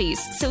all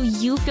bodies so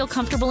you feel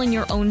comfortable in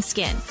your own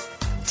skin.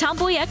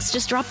 Tomboy X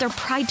just dropped their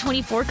Pride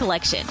 24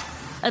 collection.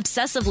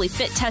 Obsessively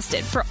fit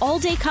tested for all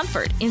day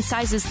comfort in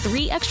sizes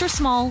 3 extra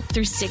small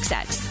through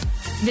 6X.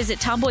 Visit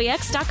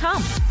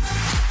tomboyx.com.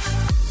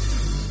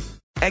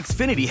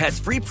 Xfinity has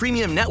free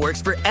premium networks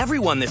for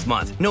everyone this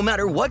month, no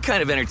matter what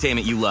kind of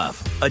entertainment you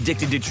love.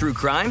 Addicted to true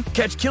crime?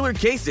 Catch killer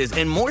cases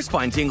and more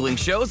spine-tingling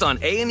shows on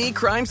A&E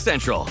Crime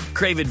Central.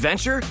 Crave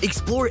adventure?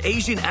 Explore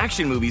Asian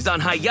action movies on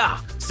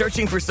Hi-YAH.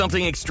 Searching for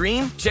something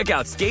extreme? Check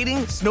out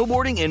skating,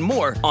 snowboarding, and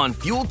more on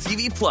Fuel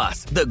TV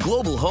Plus, the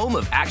global home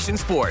of action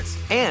sports.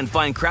 And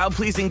find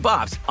crowd-pleasing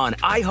bops on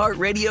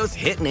iHeartRadio's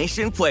Hit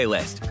Nation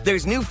playlist.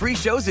 There's new free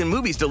shows and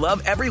movies to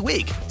love every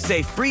week.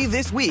 Say free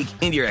this week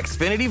in your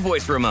Xfinity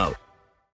voice remote.